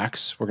and our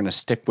max. We're going to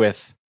stick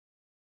with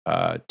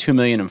 4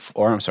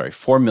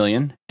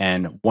 million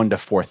and 1 to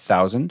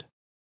 4,000.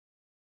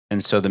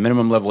 And so the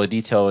minimum level of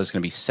detail is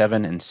going to be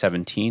 7 and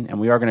 17. And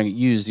we are going to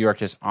use the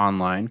ArcGIS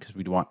Online because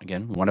we want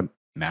to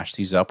match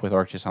these up with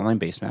ArcGIS Online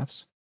base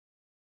maps.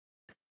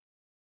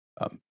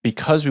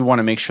 Because we want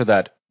to make sure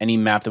that any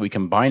map that we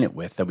combine it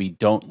with, that we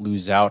don't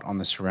lose out on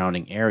the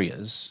surrounding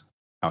areas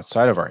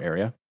outside of our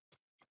area,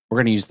 we're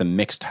going to use the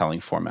mixed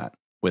tiling format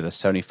with a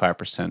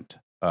 75%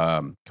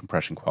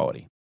 compression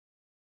quality.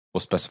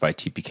 We'll specify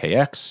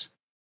TPKX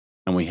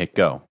and we hit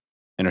go.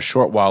 And a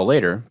short while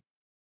later,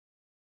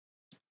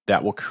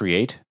 that will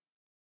create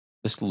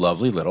this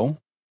lovely little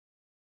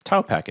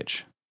tile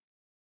package.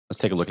 Let's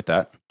take a look at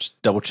that.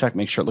 Just double check,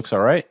 make sure it looks all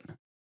right.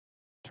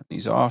 Turn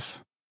these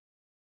off.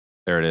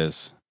 There it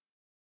is.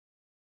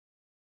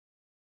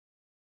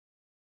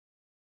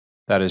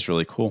 That is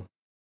really cool.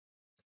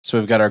 So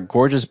we've got our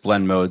gorgeous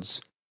blend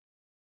modes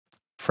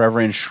forever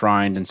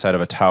enshrined inside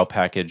of a tile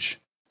package,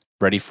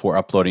 ready for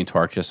uploading to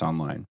ArcGIS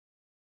Online.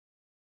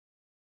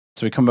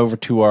 So we come over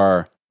to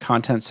our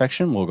content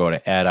section. We'll go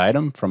to Add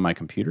Item from my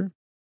computer.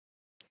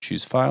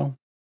 Choose File.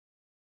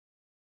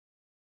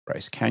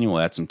 Bryce Canyon.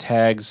 We'll add some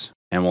tags,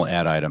 and we'll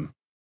add item.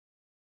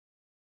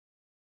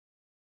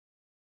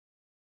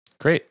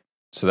 Great.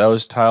 So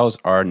those tiles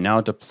are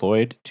now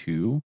deployed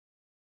to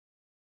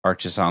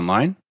ArcGIS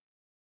Online.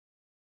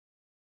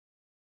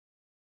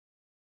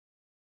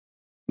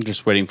 I'm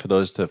just waiting for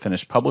those to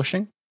finish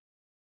publishing.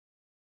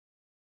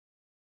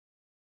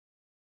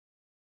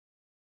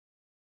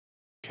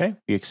 Okay,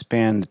 we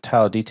expand the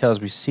tile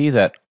details. We see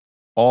that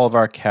all of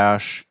our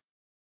cache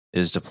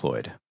is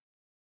deployed.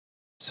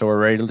 So we're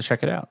ready to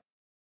check it out.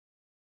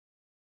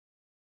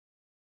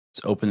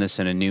 Let's open this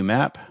in a new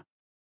map.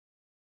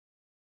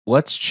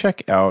 Let's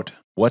check out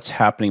what's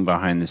happening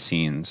behind the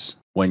scenes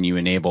when you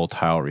enable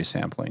tile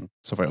resampling.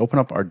 So if I open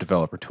up our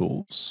developer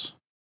tools,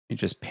 you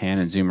just pan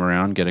and zoom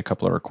around, get a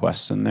couple of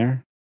requests in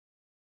there.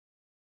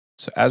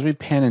 So as we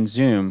pan and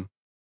zoom,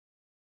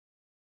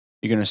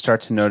 you're going to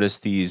start to notice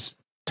these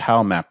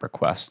tile map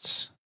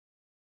requests.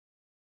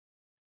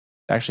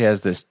 It actually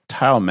has this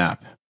tile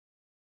map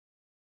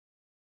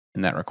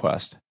in that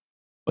request.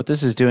 What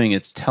this is doing,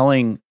 it's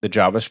telling the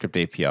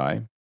JavaScript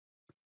API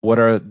what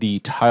are the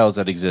tiles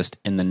that exist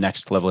in the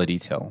next level of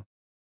detail.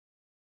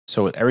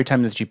 So every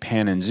time that you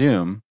pan and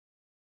zoom,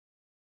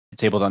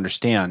 it's able to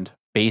understand,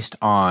 based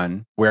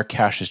on where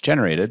cache is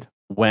generated,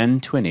 when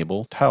to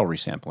enable tile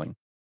resampling.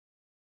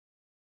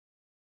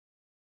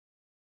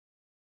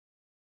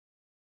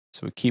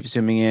 So we keep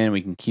zooming in,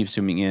 we can keep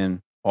zooming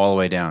in all the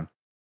way down.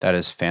 That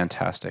is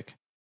fantastic.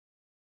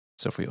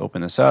 So if we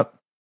open this up,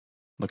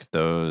 look at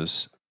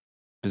those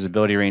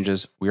visibility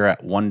ranges, we're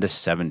at 1 to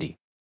 70,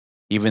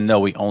 even though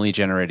we only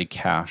generated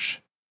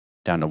cache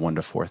down to 1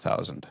 to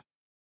 4,000.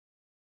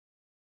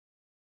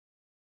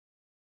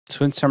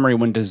 So in summary,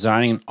 when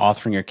designing and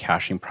authoring your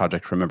caching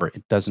project, remember,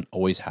 it doesn't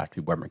always have to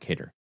be Web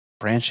Mercator.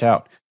 Branch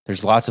out.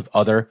 There's lots of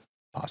other,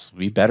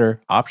 possibly better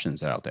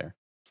options out there.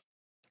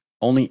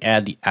 Only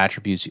add the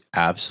attributes you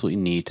absolutely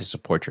need to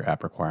support your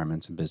app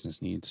requirements and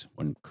business needs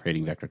when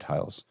creating vector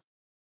tiles.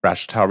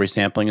 Raster tile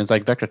resampling is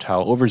like vector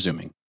tile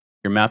overzooming.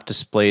 Your map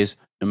displays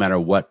no matter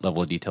what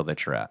level of detail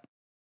that you're at.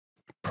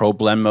 Pro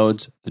blend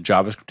modes, the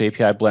JavaScript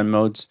API blend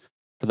modes,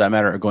 for that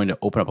matter, are going to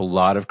open up a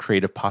lot of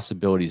creative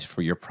possibilities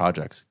for your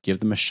projects. Give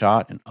them a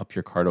shot and up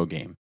your Cardo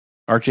game.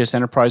 ArcGIS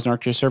Enterprise and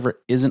ArcGIS Server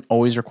isn't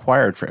always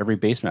required for every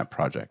basemap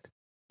project.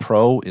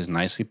 Pro is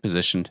nicely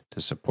positioned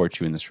to support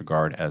you in this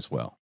regard as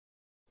well.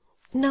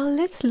 Now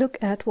let's look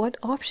at what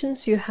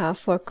options you have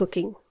for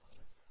cooking.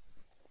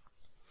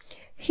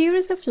 Here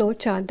is a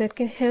flowchart that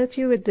can help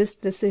you with this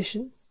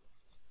decision.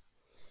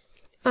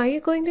 Are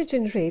you going to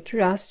generate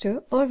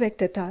raster or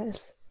vector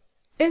tiles?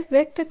 If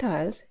vector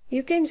tiles,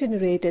 you can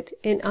generate it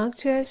in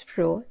ArcGIS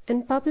Pro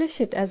and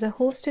publish it as a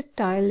hosted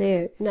tile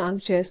layer in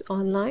ArcGIS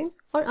Online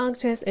or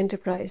ArcGIS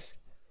Enterprise.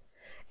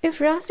 If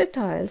raster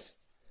tiles,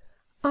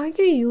 are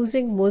you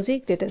using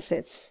Mosaic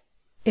datasets?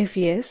 If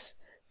yes,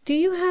 do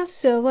you have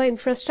server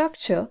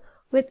infrastructure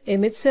with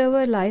image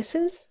server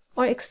license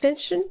or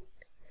extension?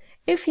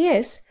 If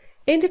yes,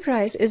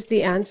 Enterprise is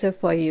the answer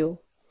for you.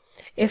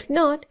 If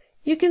not,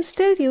 you can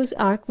still use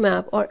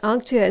ArcMap or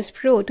ArcGIS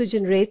Pro to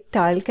generate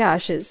tile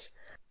caches.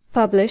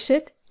 Publish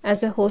it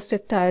as a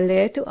hosted tile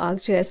layer to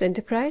ArcGIS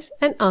Enterprise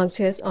and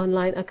ArcGIS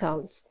Online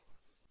accounts.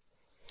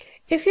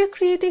 If you're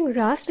creating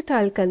raster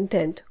tile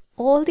content,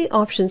 all the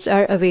options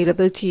are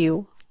available to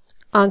you: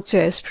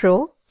 ArcGIS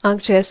Pro,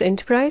 ArcGIS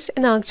Enterprise,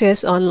 and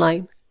ArcGIS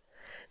Online.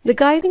 The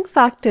guiding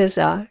factors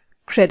are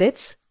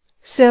credits,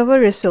 server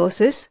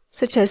resources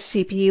such as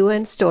CPU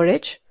and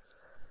storage,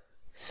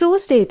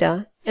 source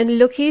data and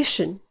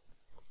location,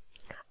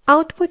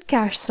 output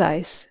cache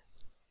size,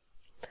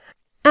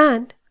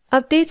 and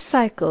update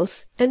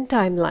cycles and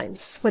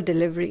timelines for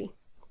delivery.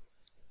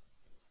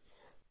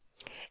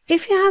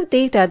 If you have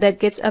data that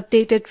gets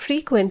updated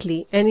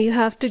frequently and you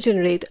have to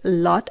generate a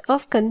lot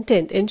of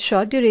content in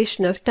short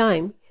duration of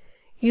time,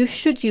 you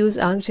should use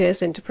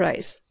ArcGIS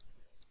Enterprise.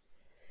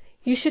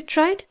 You should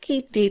try to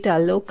keep data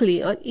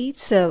locally on each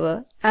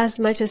server as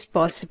much as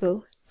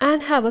possible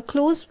and have a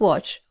close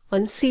watch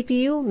on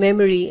CPU,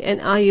 memory,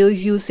 and I/O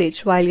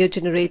usage while you're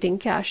generating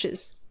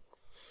caches.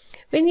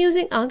 When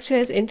using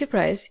ArcGIS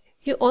Enterprise,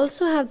 you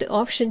also have the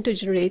option to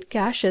generate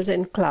caches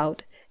in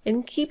cloud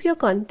and keep your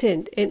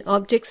content in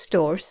object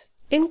stores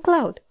in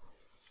cloud.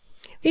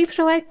 We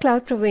provide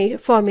cloud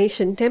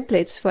formation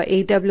templates for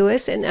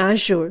AWS and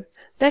Azure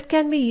that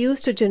can be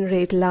used to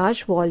generate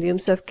large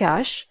volumes of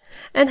cache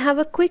and have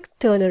a quick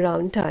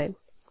turnaround time.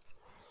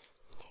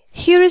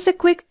 Here is a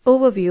quick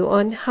overview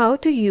on how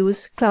to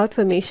use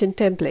CloudFormation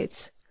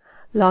templates.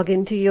 Log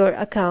into your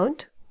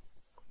account.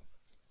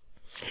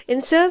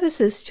 In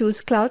Services,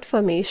 choose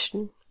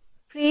CloudFormation.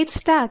 Create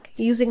stack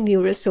using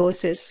new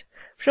resources.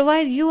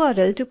 Provide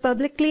URL to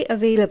publicly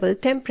available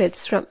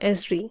templates from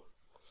Esri.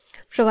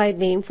 Provide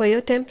name for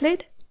your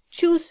template.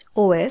 Choose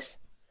OS.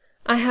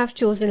 I have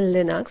chosen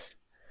Linux.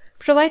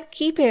 Provide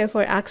key pair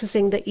for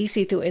accessing the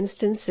EC2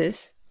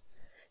 instances.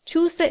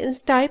 Choose the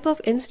type of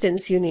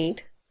instance you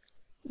need,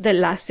 the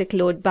elastic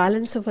load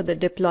balancer for the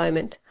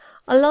deployment,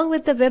 along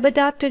with the web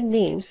adapter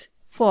names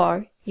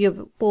for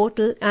your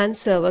portal and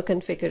server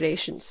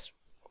configurations.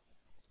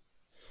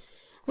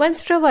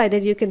 Once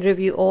provided, you can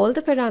review all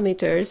the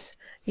parameters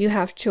you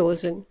have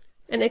chosen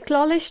and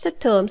acknowledge the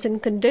terms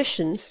and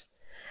conditions,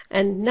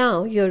 and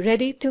now you're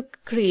ready to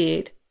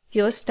create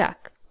your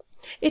stack.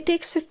 It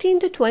takes 15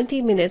 to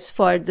 20 minutes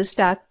for the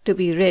stack to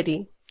be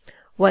ready.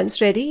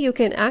 Once ready, you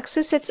can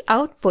access its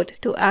output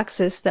to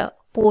access the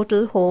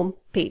portal home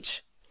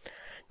page.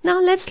 Now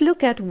let's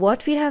look at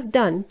what we have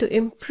done to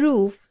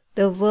improve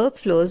the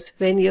workflows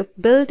when you're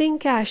building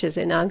caches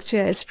in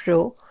ArcGIS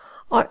Pro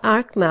or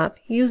ArcMap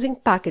using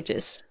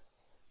packages.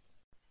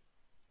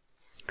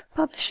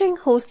 Publishing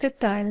hosted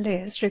tile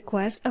layers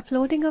requires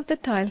uploading of the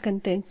tile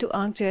content to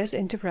ArcGIS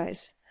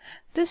Enterprise.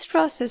 This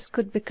process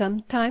could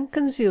become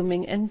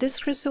time-consuming and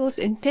disk resource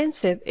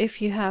intensive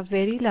if you have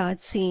very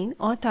large scene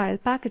or tile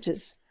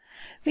packages.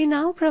 We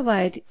now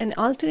provide an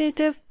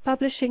alternative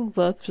publishing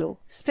workflow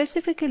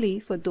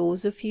specifically for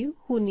those of you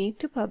who need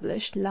to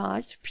publish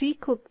large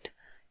pre-cooked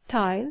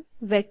tile,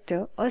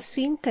 vector, or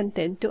scene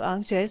content to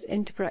ArcGIS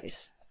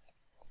Enterprise.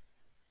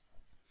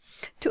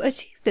 To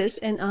achieve this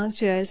in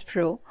ArcGIS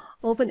Pro,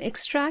 open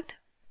Extract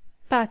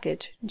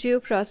Package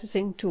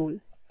Geoprocessing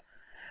tool.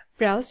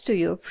 Browse to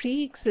your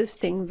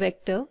pre-existing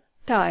vector,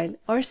 tile,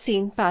 or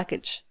scene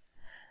package.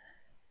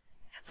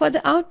 For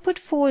the output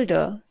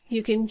folder,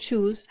 you can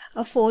choose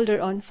a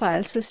folder on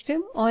file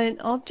system or an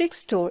object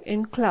store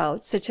in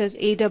cloud such as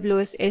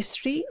AWS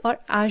Esri or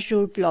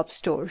Azure Blob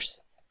Stores.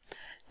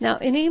 Now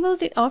enable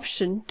the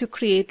option to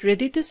create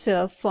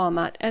ready-to-serve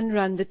format and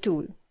run the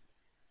tool.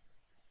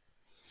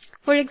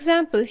 For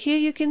example, here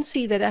you can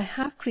see that I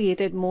have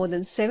created more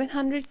than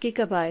 700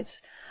 gigabytes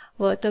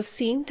worth of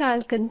scene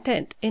tile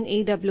content in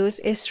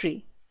AWS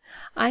Esri.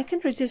 I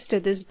can register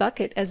this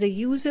bucket as a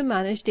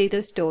user-managed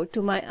data store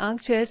to my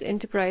ArcGIS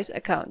Enterprise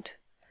account.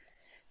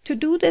 To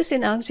do this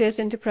in ArcGIS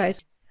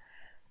Enterprise,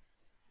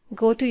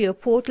 go to your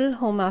portal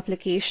home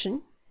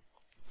application,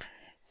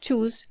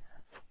 choose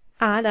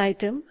Add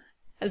Item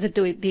as a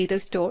data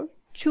store,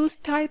 choose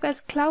Type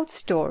as Cloud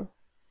Store.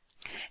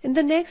 In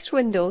the next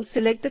window,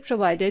 select the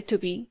provider to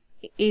be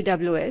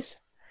AWS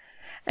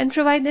and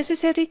provide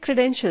necessary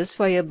credentials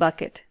for your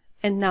bucket.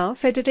 And now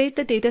federate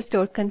the data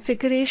store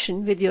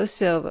configuration with your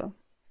server.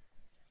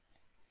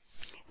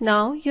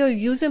 Now your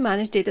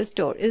user-managed data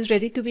store is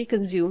ready to be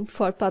consumed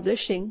for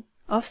publishing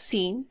of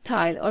scene,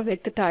 tile, or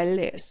vector tile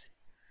layers.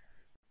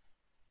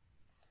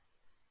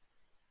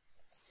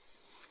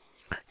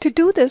 To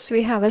do this,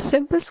 we have a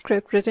simple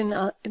script written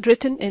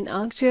in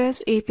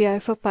ArcGIS API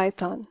for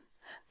Python.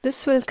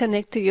 This will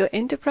connect to your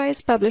Enterprise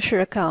Publisher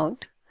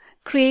account,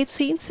 create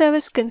scene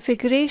service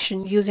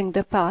configuration using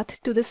the path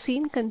to the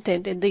scene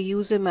content in the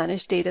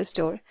user-managed data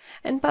store,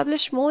 and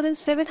publish more than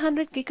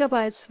 700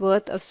 gigabytes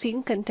worth of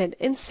scene content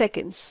in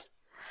seconds.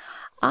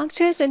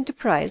 ArcGIS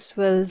Enterprise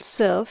will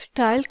serve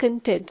tile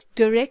content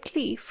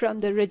directly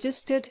from the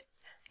registered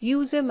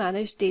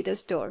user-managed data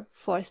store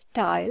for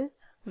tile,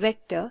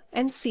 vector,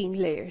 and scene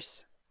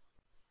layers.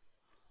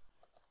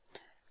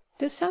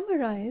 To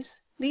summarize,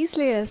 these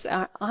layers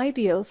are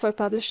ideal for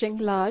publishing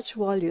large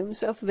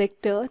volumes of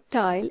vector,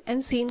 tile,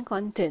 and scene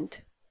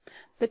content.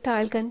 The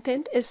tile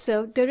content is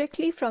served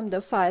directly from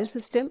the file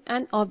system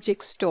and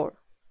object store.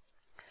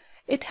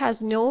 It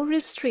has no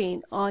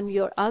restraint on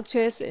your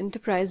ArcGIS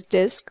Enterprise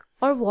disk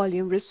or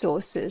volume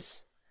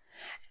resources,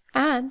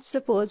 and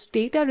supports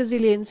data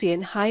resiliency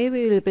and high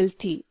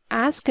availability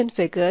as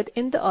configured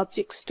in the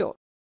object store.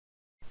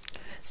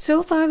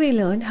 So far we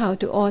learned how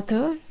to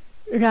author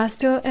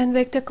raster and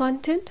vector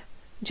content,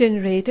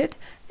 generate it,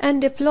 and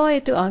deploy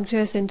it to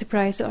ArcGIS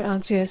Enterprise or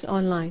ArcGIS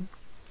Online.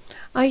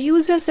 Our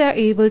users are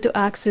able to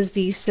access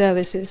these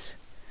services.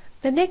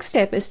 The next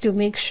step is to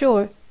make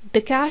sure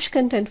the cache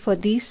content for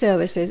these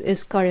services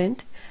is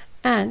current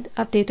and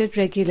updated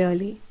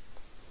regularly.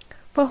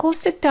 For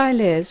hosted tile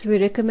layers, we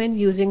recommend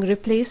using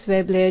Replace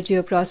Web Layer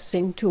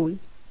Geoprocessing tool.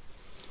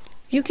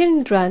 You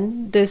can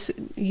run this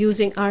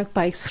using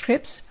ArcPy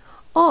scripts,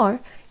 or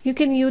you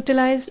can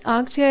utilize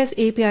ArcGIS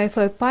API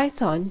for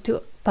Python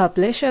to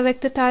publish a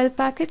vector tile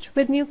package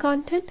with new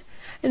content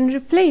and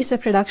replace a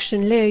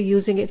production layer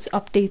using its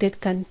updated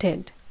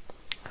content.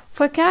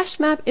 For cache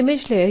map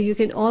image layer, you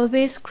can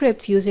always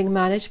script using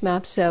Manage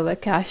Map Server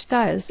cache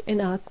tiles in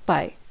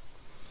ArcPy.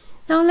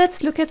 Now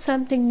let's look at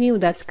something new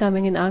that's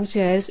coming in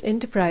ArcGIS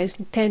Enterprise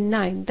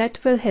 10.9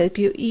 that will help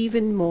you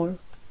even more.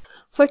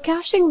 For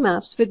caching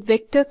maps with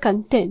vector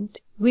content,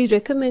 we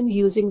recommend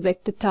using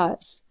vector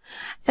tiles,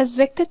 as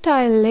vector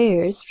tile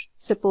layers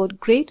support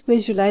great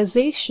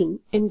visualization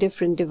in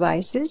different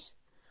devices.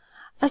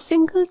 A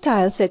single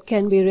tile set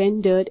can be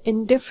rendered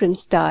in different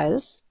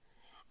styles,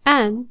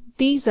 and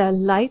these are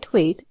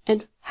lightweight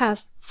and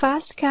have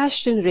fast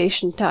cache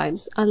generation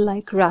times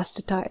unlike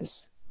raster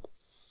tiles.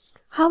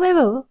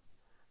 However,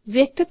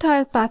 vector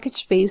tile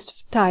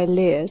package-based tile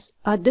layers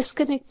are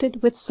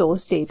disconnected with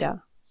source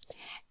data.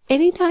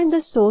 Anytime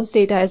the source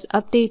data is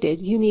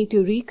updated, you need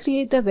to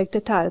recreate the vector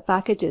tile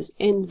packages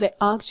in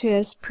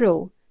ArcGIS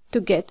Pro to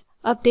get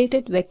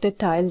updated vector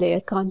tile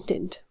layer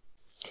content.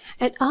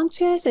 At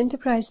ArcGIS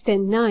Enterprise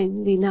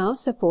 10.9, we now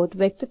support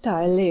vector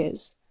tile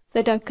layers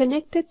that are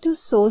connected to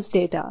source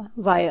data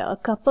via a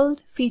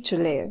coupled feature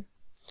layer.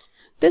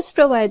 This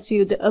provides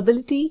you the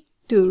ability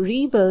to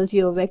rebuild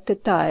your vector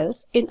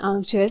tiles in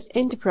ArcGIS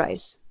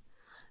Enterprise.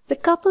 The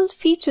coupled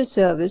feature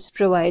service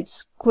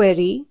provides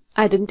query,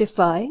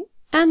 identify,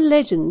 and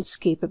legends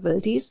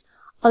capabilities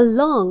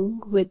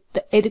along with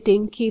the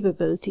editing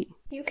capability.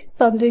 You can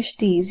publish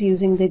these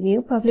using the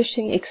new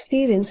publishing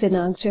experience in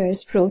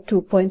ArcGIS Pro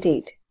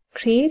 2.8.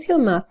 Create your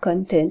map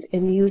content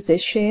and use the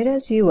Share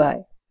as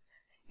UI.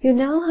 You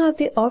now have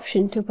the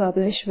option to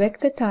publish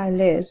vector tile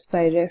layers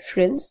by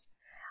reference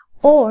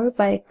or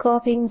by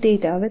copying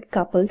data with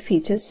coupled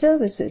feature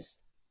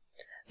services.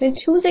 When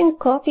choosing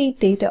Copy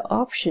Data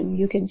option,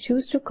 you can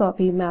choose to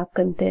copy map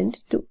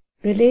content to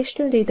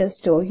relational data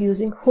store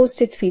using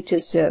hosted feature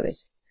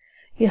service.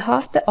 You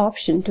have the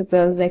option to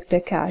build vector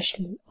cache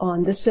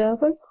on the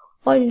server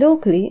or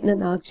locally in an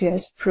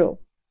ArcGIS Pro.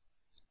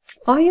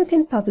 Or you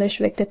can publish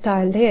vector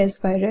tile layers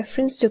by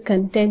reference to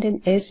content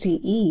in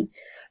Esri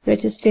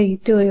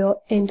registered to your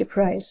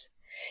enterprise.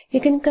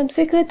 You can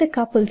configure the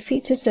coupled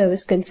feature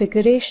service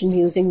configuration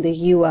using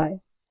the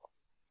UI.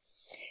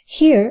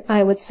 Here,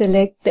 I would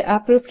select the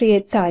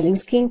appropriate tiling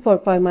scheme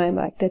for my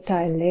vector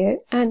tile layer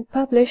and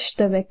publish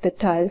the vector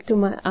tile to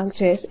my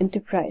ArcGIS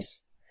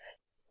Enterprise.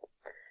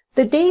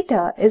 The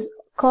data is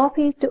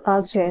copied to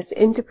ArcGIS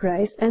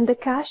Enterprise and the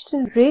cache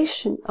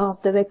generation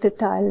of the vector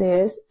tile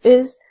layers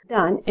is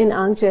done in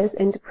ArcGIS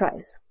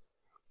Enterprise.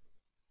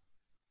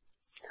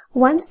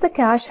 Once the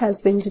cache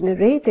has been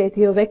generated,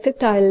 your vector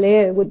tile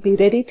layer would be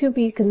ready to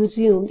be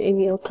consumed in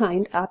your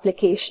client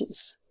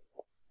applications.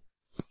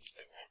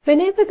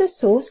 Whenever the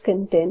source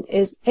content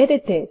is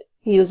edited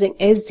using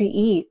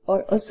SDE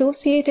or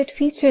associated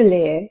feature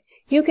layer,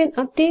 you can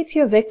update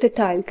your vector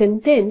tile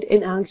content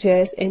in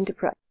ArcGIS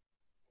Enterprise.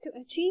 To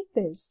achieve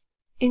this,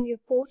 in your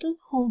portal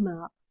home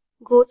app,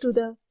 go to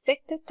the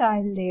vector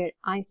tile layer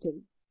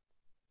item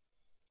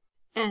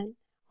and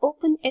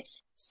open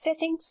its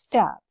Settings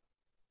tab.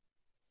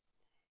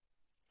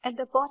 At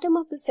the bottom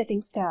of the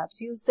Settings tabs,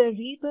 use the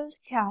Rebuild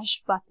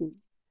Cache button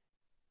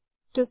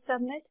to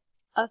submit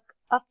a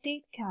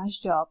Update Cache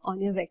job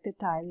on your vector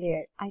tile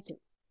layer item.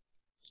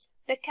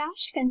 The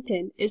cache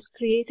content is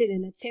created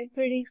in a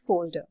temporary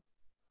folder.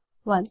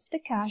 Once the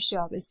cache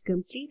job is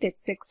completed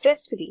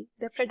successfully,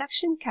 the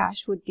production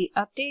cache would be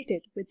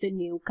updated with the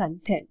new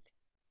content,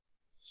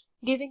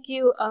 giving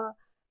you a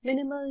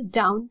minimal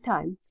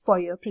downtime for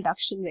your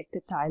production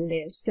vector tile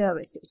layer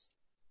services.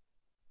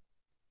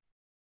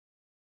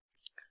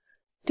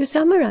 To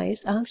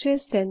summarize,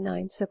 ArcGIS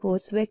 10.9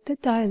 supports vector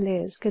tile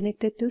layers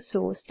connected to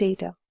source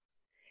data.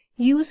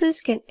 Users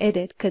can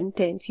edit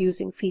content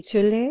using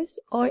feature layers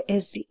or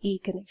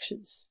SDE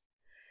connections.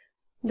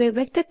 The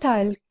vector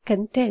tile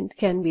content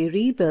can be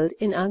rebuilt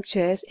in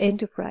ArcGIS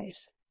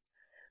Enterprise.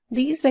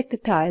 These vector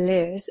tile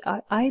layers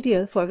are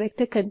ideal for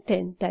vector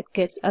content that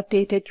gets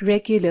updated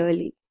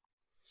regularly.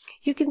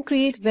 You can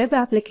create web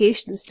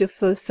applications to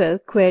fulfill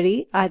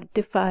query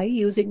identify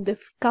using the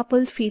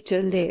coupled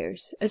feature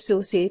layers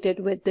associated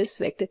with this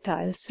vector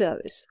tile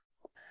service.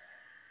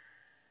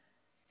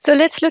 So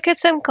let's look at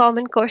some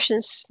common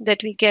questions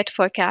that we get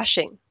for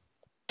caching.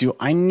 Do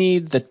I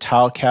need the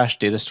tile cache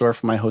data store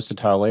for my hosted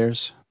tile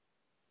layers?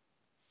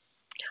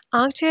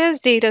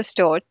 ArcGIS Data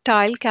Store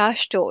Tile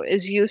Cache Store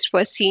is used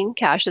for scene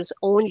caches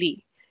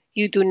only.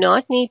 You do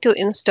not need to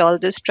install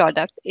this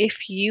product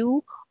if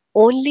you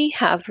only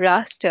have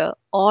raster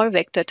or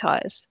vector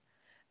tiles.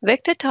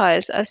 Vector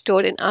tiles are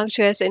stored in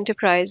ArcGIS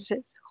Enterprise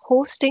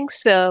hosting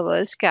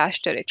server's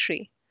cache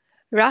directory.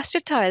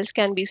 Raster tiles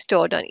can be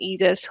stored on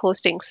either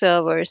hosting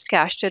server's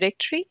cache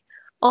directory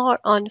or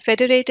on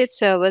federated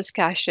server's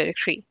cache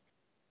directory.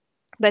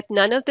 But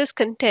none of this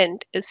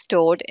content is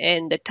stored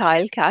in the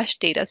tile cache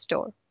data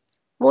store.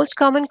 Most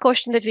common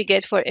question that we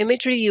get for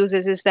imagery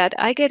users is that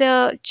I get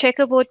a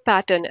checkerboard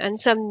pattern and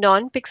some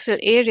non-pixel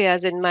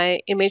areas in my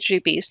imagery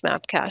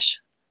basemap cache.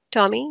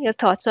 Tommy, your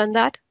thoughts on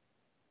that?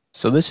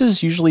 So this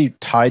is usually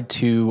tied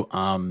to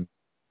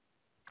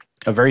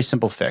a very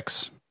simple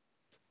fix.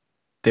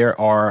 There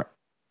are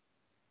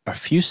a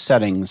few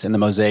settings in the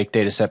Mosaic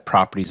dataset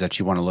properties that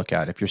you want to look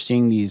at. If you're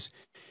seeing these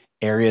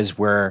areas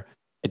where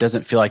it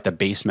doesn't feel like the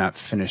basemap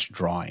finished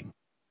drawing,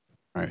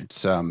 right?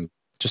 It's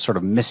just sort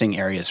of missing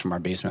areas from our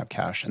basemap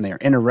cache, and they're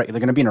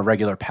going to be in a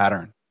regular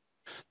pattern.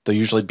 They'll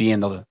usually be in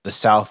the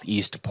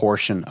southeast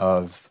portion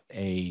of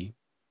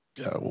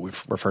what we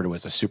refer to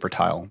as a super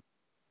tile.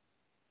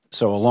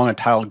 So along a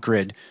tile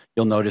grid,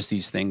 you'll notice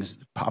these things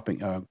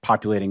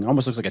populating,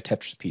 almost looks like a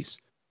Tetris piece.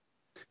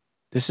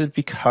 This is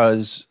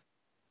because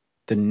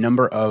the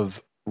number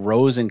of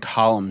rows and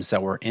columns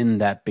that were in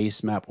that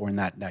basemap or in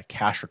that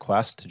cache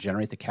request to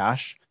generate the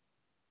cache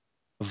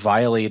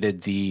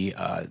violated the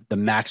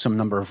maximum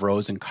number of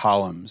rows and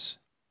columns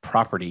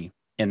property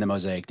in the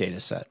Mosaic data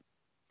set.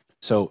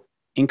 So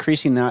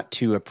increasing that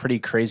to a pretty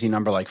crazy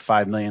number like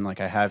 5 million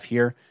like I have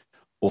here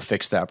will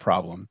fix that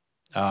problem.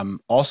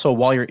 Also,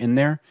 while you're in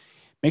there,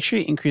 make sure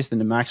you increase the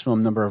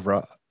maximum number of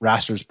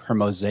rasters per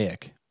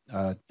mosaic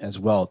as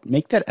well.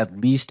 Make that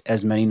at least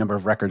as many number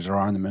of records there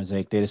are in the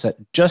Mosaic data set,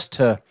 just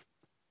to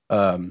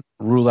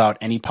rule out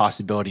any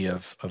possibility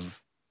of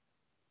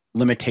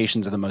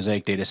limitations of the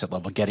Mosaic data set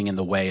level getting in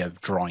the way of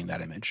drawing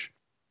that image.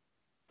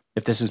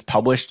 If this is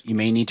published, you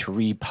may need to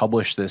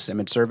republish this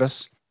image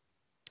service.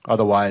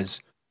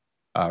 Otherwise,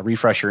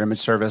 refresh your image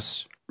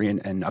service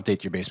and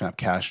update your basemap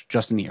cache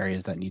just in the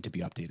areas that need to be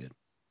updated.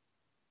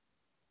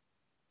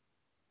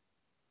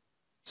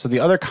 So the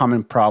other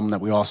common problem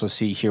that we also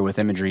see here with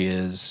imagery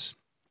is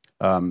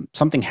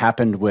something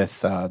happened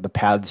with the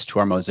paths to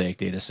our Mosaic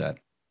data set.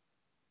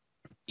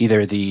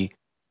 Either the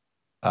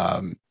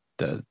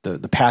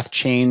the path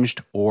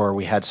changed, or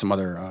we had some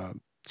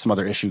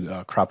other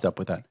issue cropped up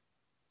with that.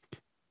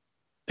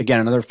 Again,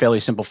 another fairly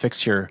simple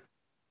fix here.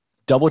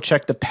 Double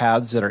check the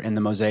paths that are in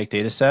the Mosaic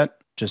dataset.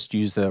 Just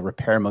use the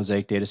Repair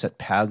Mosaic Dataset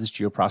Paths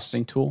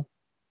geoprocessing tool.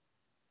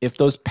 If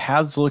those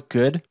paths look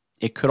good,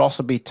 it could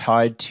also be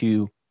tied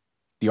to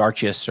the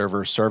ArcGIS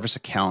server service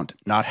account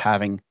not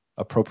having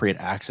appropriate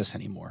access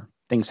anymore.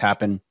 Things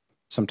happen.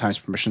 Sometimes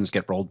permissions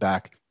get rolled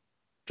back.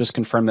 Just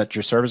confirm that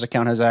your service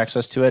account has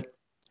access to it,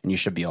 and you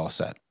should be all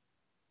set.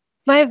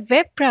 My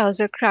web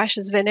browser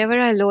crashes whenever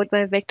I load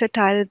my vector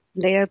tile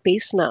layer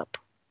basemap.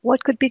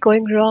 What could be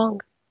going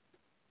wrong?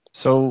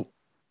 So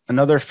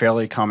another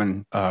fairly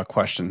common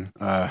question.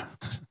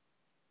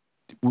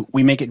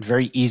 We make it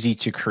very easy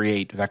to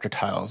create vector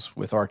tiles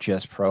with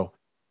ArcGIS Pro.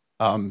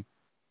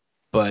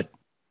 But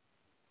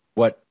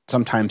what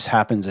sometimes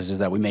happens is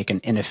that we make an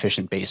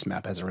inefficient base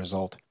map as a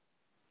result.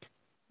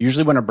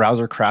 Usually when a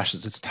browser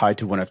crashes, it's tied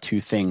to one of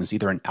two things,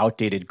 either an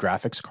outdated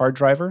graphics card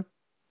driver,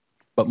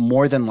 but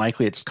more than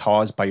likely it's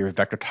caused by your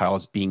vector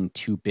tiles being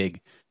too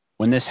big.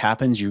 When this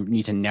happens, you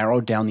need to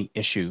narrow down the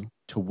issue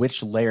to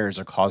which layers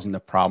are causing the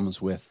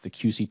problems with the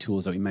QC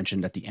tools that we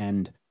mentioned at the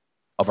end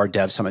of our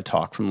Dev Summit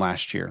talk from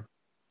last year.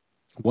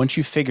 Once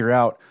you figure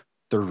out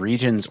the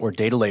regions or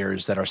data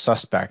layers that are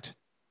suspect,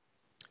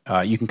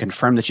 you can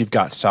confirm that you've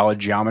got solid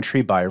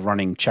geometry by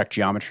running check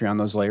geometry on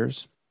those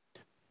layers.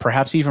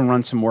 Perhaps even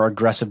run some more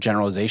aggressive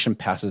generalization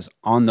passes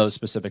on those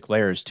specific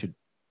layers to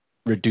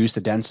reduce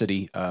the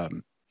density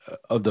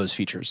of those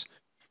features.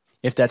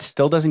 If that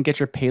still doesn't get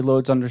your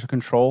payloads under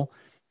control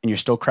and you're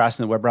still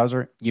crashing the web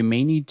browser, you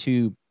may need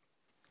to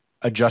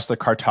adjust the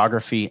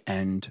cartography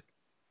and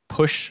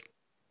push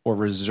or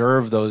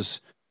reserve those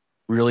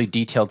really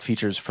detailed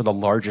features for the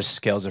largest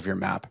scales of your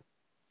map.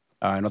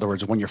 In other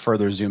words, when you're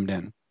further zoomed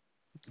in.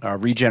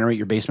 Regenerate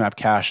your base map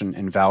cache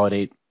and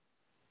validate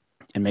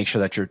and make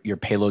sure that your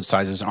payload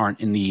sizes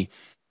aren't in the,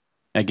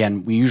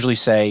 again, we usually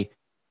say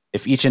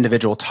if each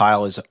individual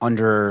tile is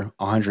under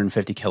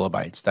 150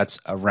 kilobytes, that's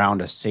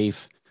around a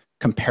safe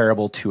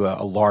comparable to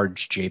a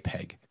large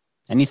JPEG.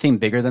 Anything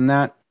bigger than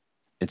that,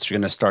 it's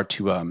going to start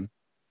to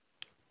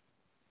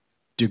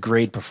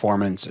degrade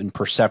performance and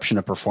perception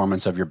of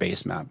performance of your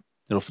base map.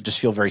 It'll just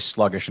feel very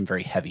sluggish and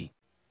very heavy.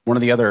 One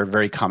of the other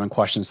very common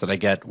questions that I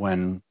get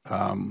when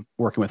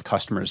working with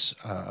customers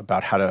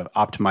about how to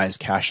optimize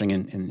caching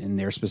in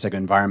their specific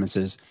environments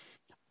is,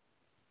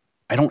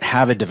 I don't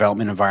have a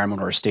development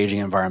environment or a staging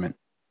environment.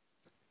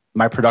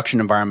 My production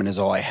environment is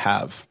all I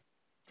have.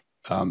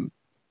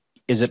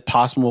 Is it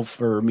possible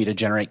for me to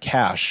generate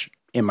cache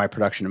in my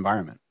production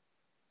environment?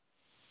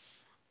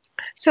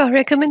 So our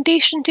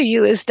recommendation to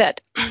you is that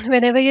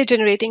whenever you're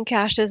generating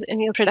caches in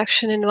your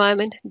production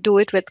environment, do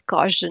it with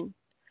caution.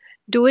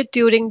 Do it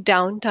during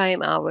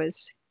downtime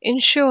hours.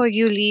 Ensure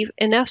you leave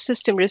enough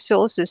system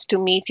resources to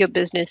meet your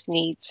business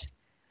needs.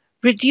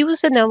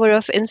 Reduce the number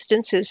of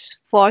instances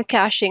for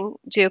caching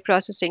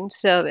geoprocessing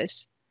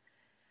service.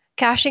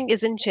 Caching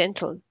isn't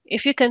gentle.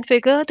 If you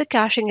configure the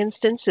caching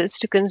instances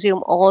to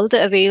consume all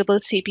the available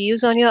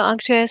CPUs on your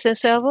ArcGIS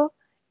server,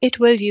 it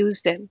will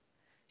use them.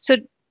 So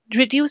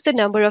reduce the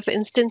number of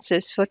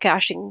instances for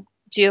caching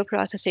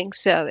geoprocessing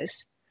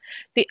service.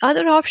 The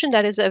other option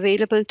that is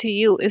available to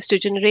you is to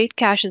generate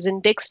caches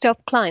in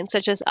desktop clients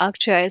such as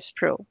ArcGIS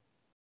Pro. All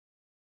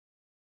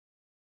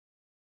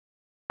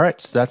right,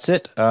 so that's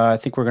it. I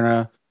think we're going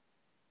to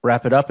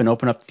wrap it up and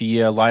open up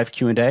the live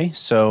Q&A.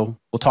 So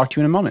we'll talk to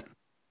you in a moment.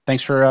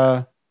 Thanks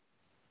for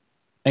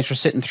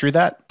sitting through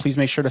that. Please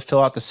make sure to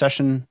fill out the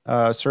session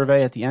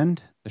survey at the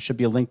end. There should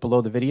be a link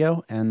below the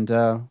video, and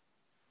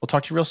we'll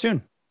talk to you real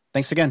soon.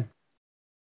 Thanks again.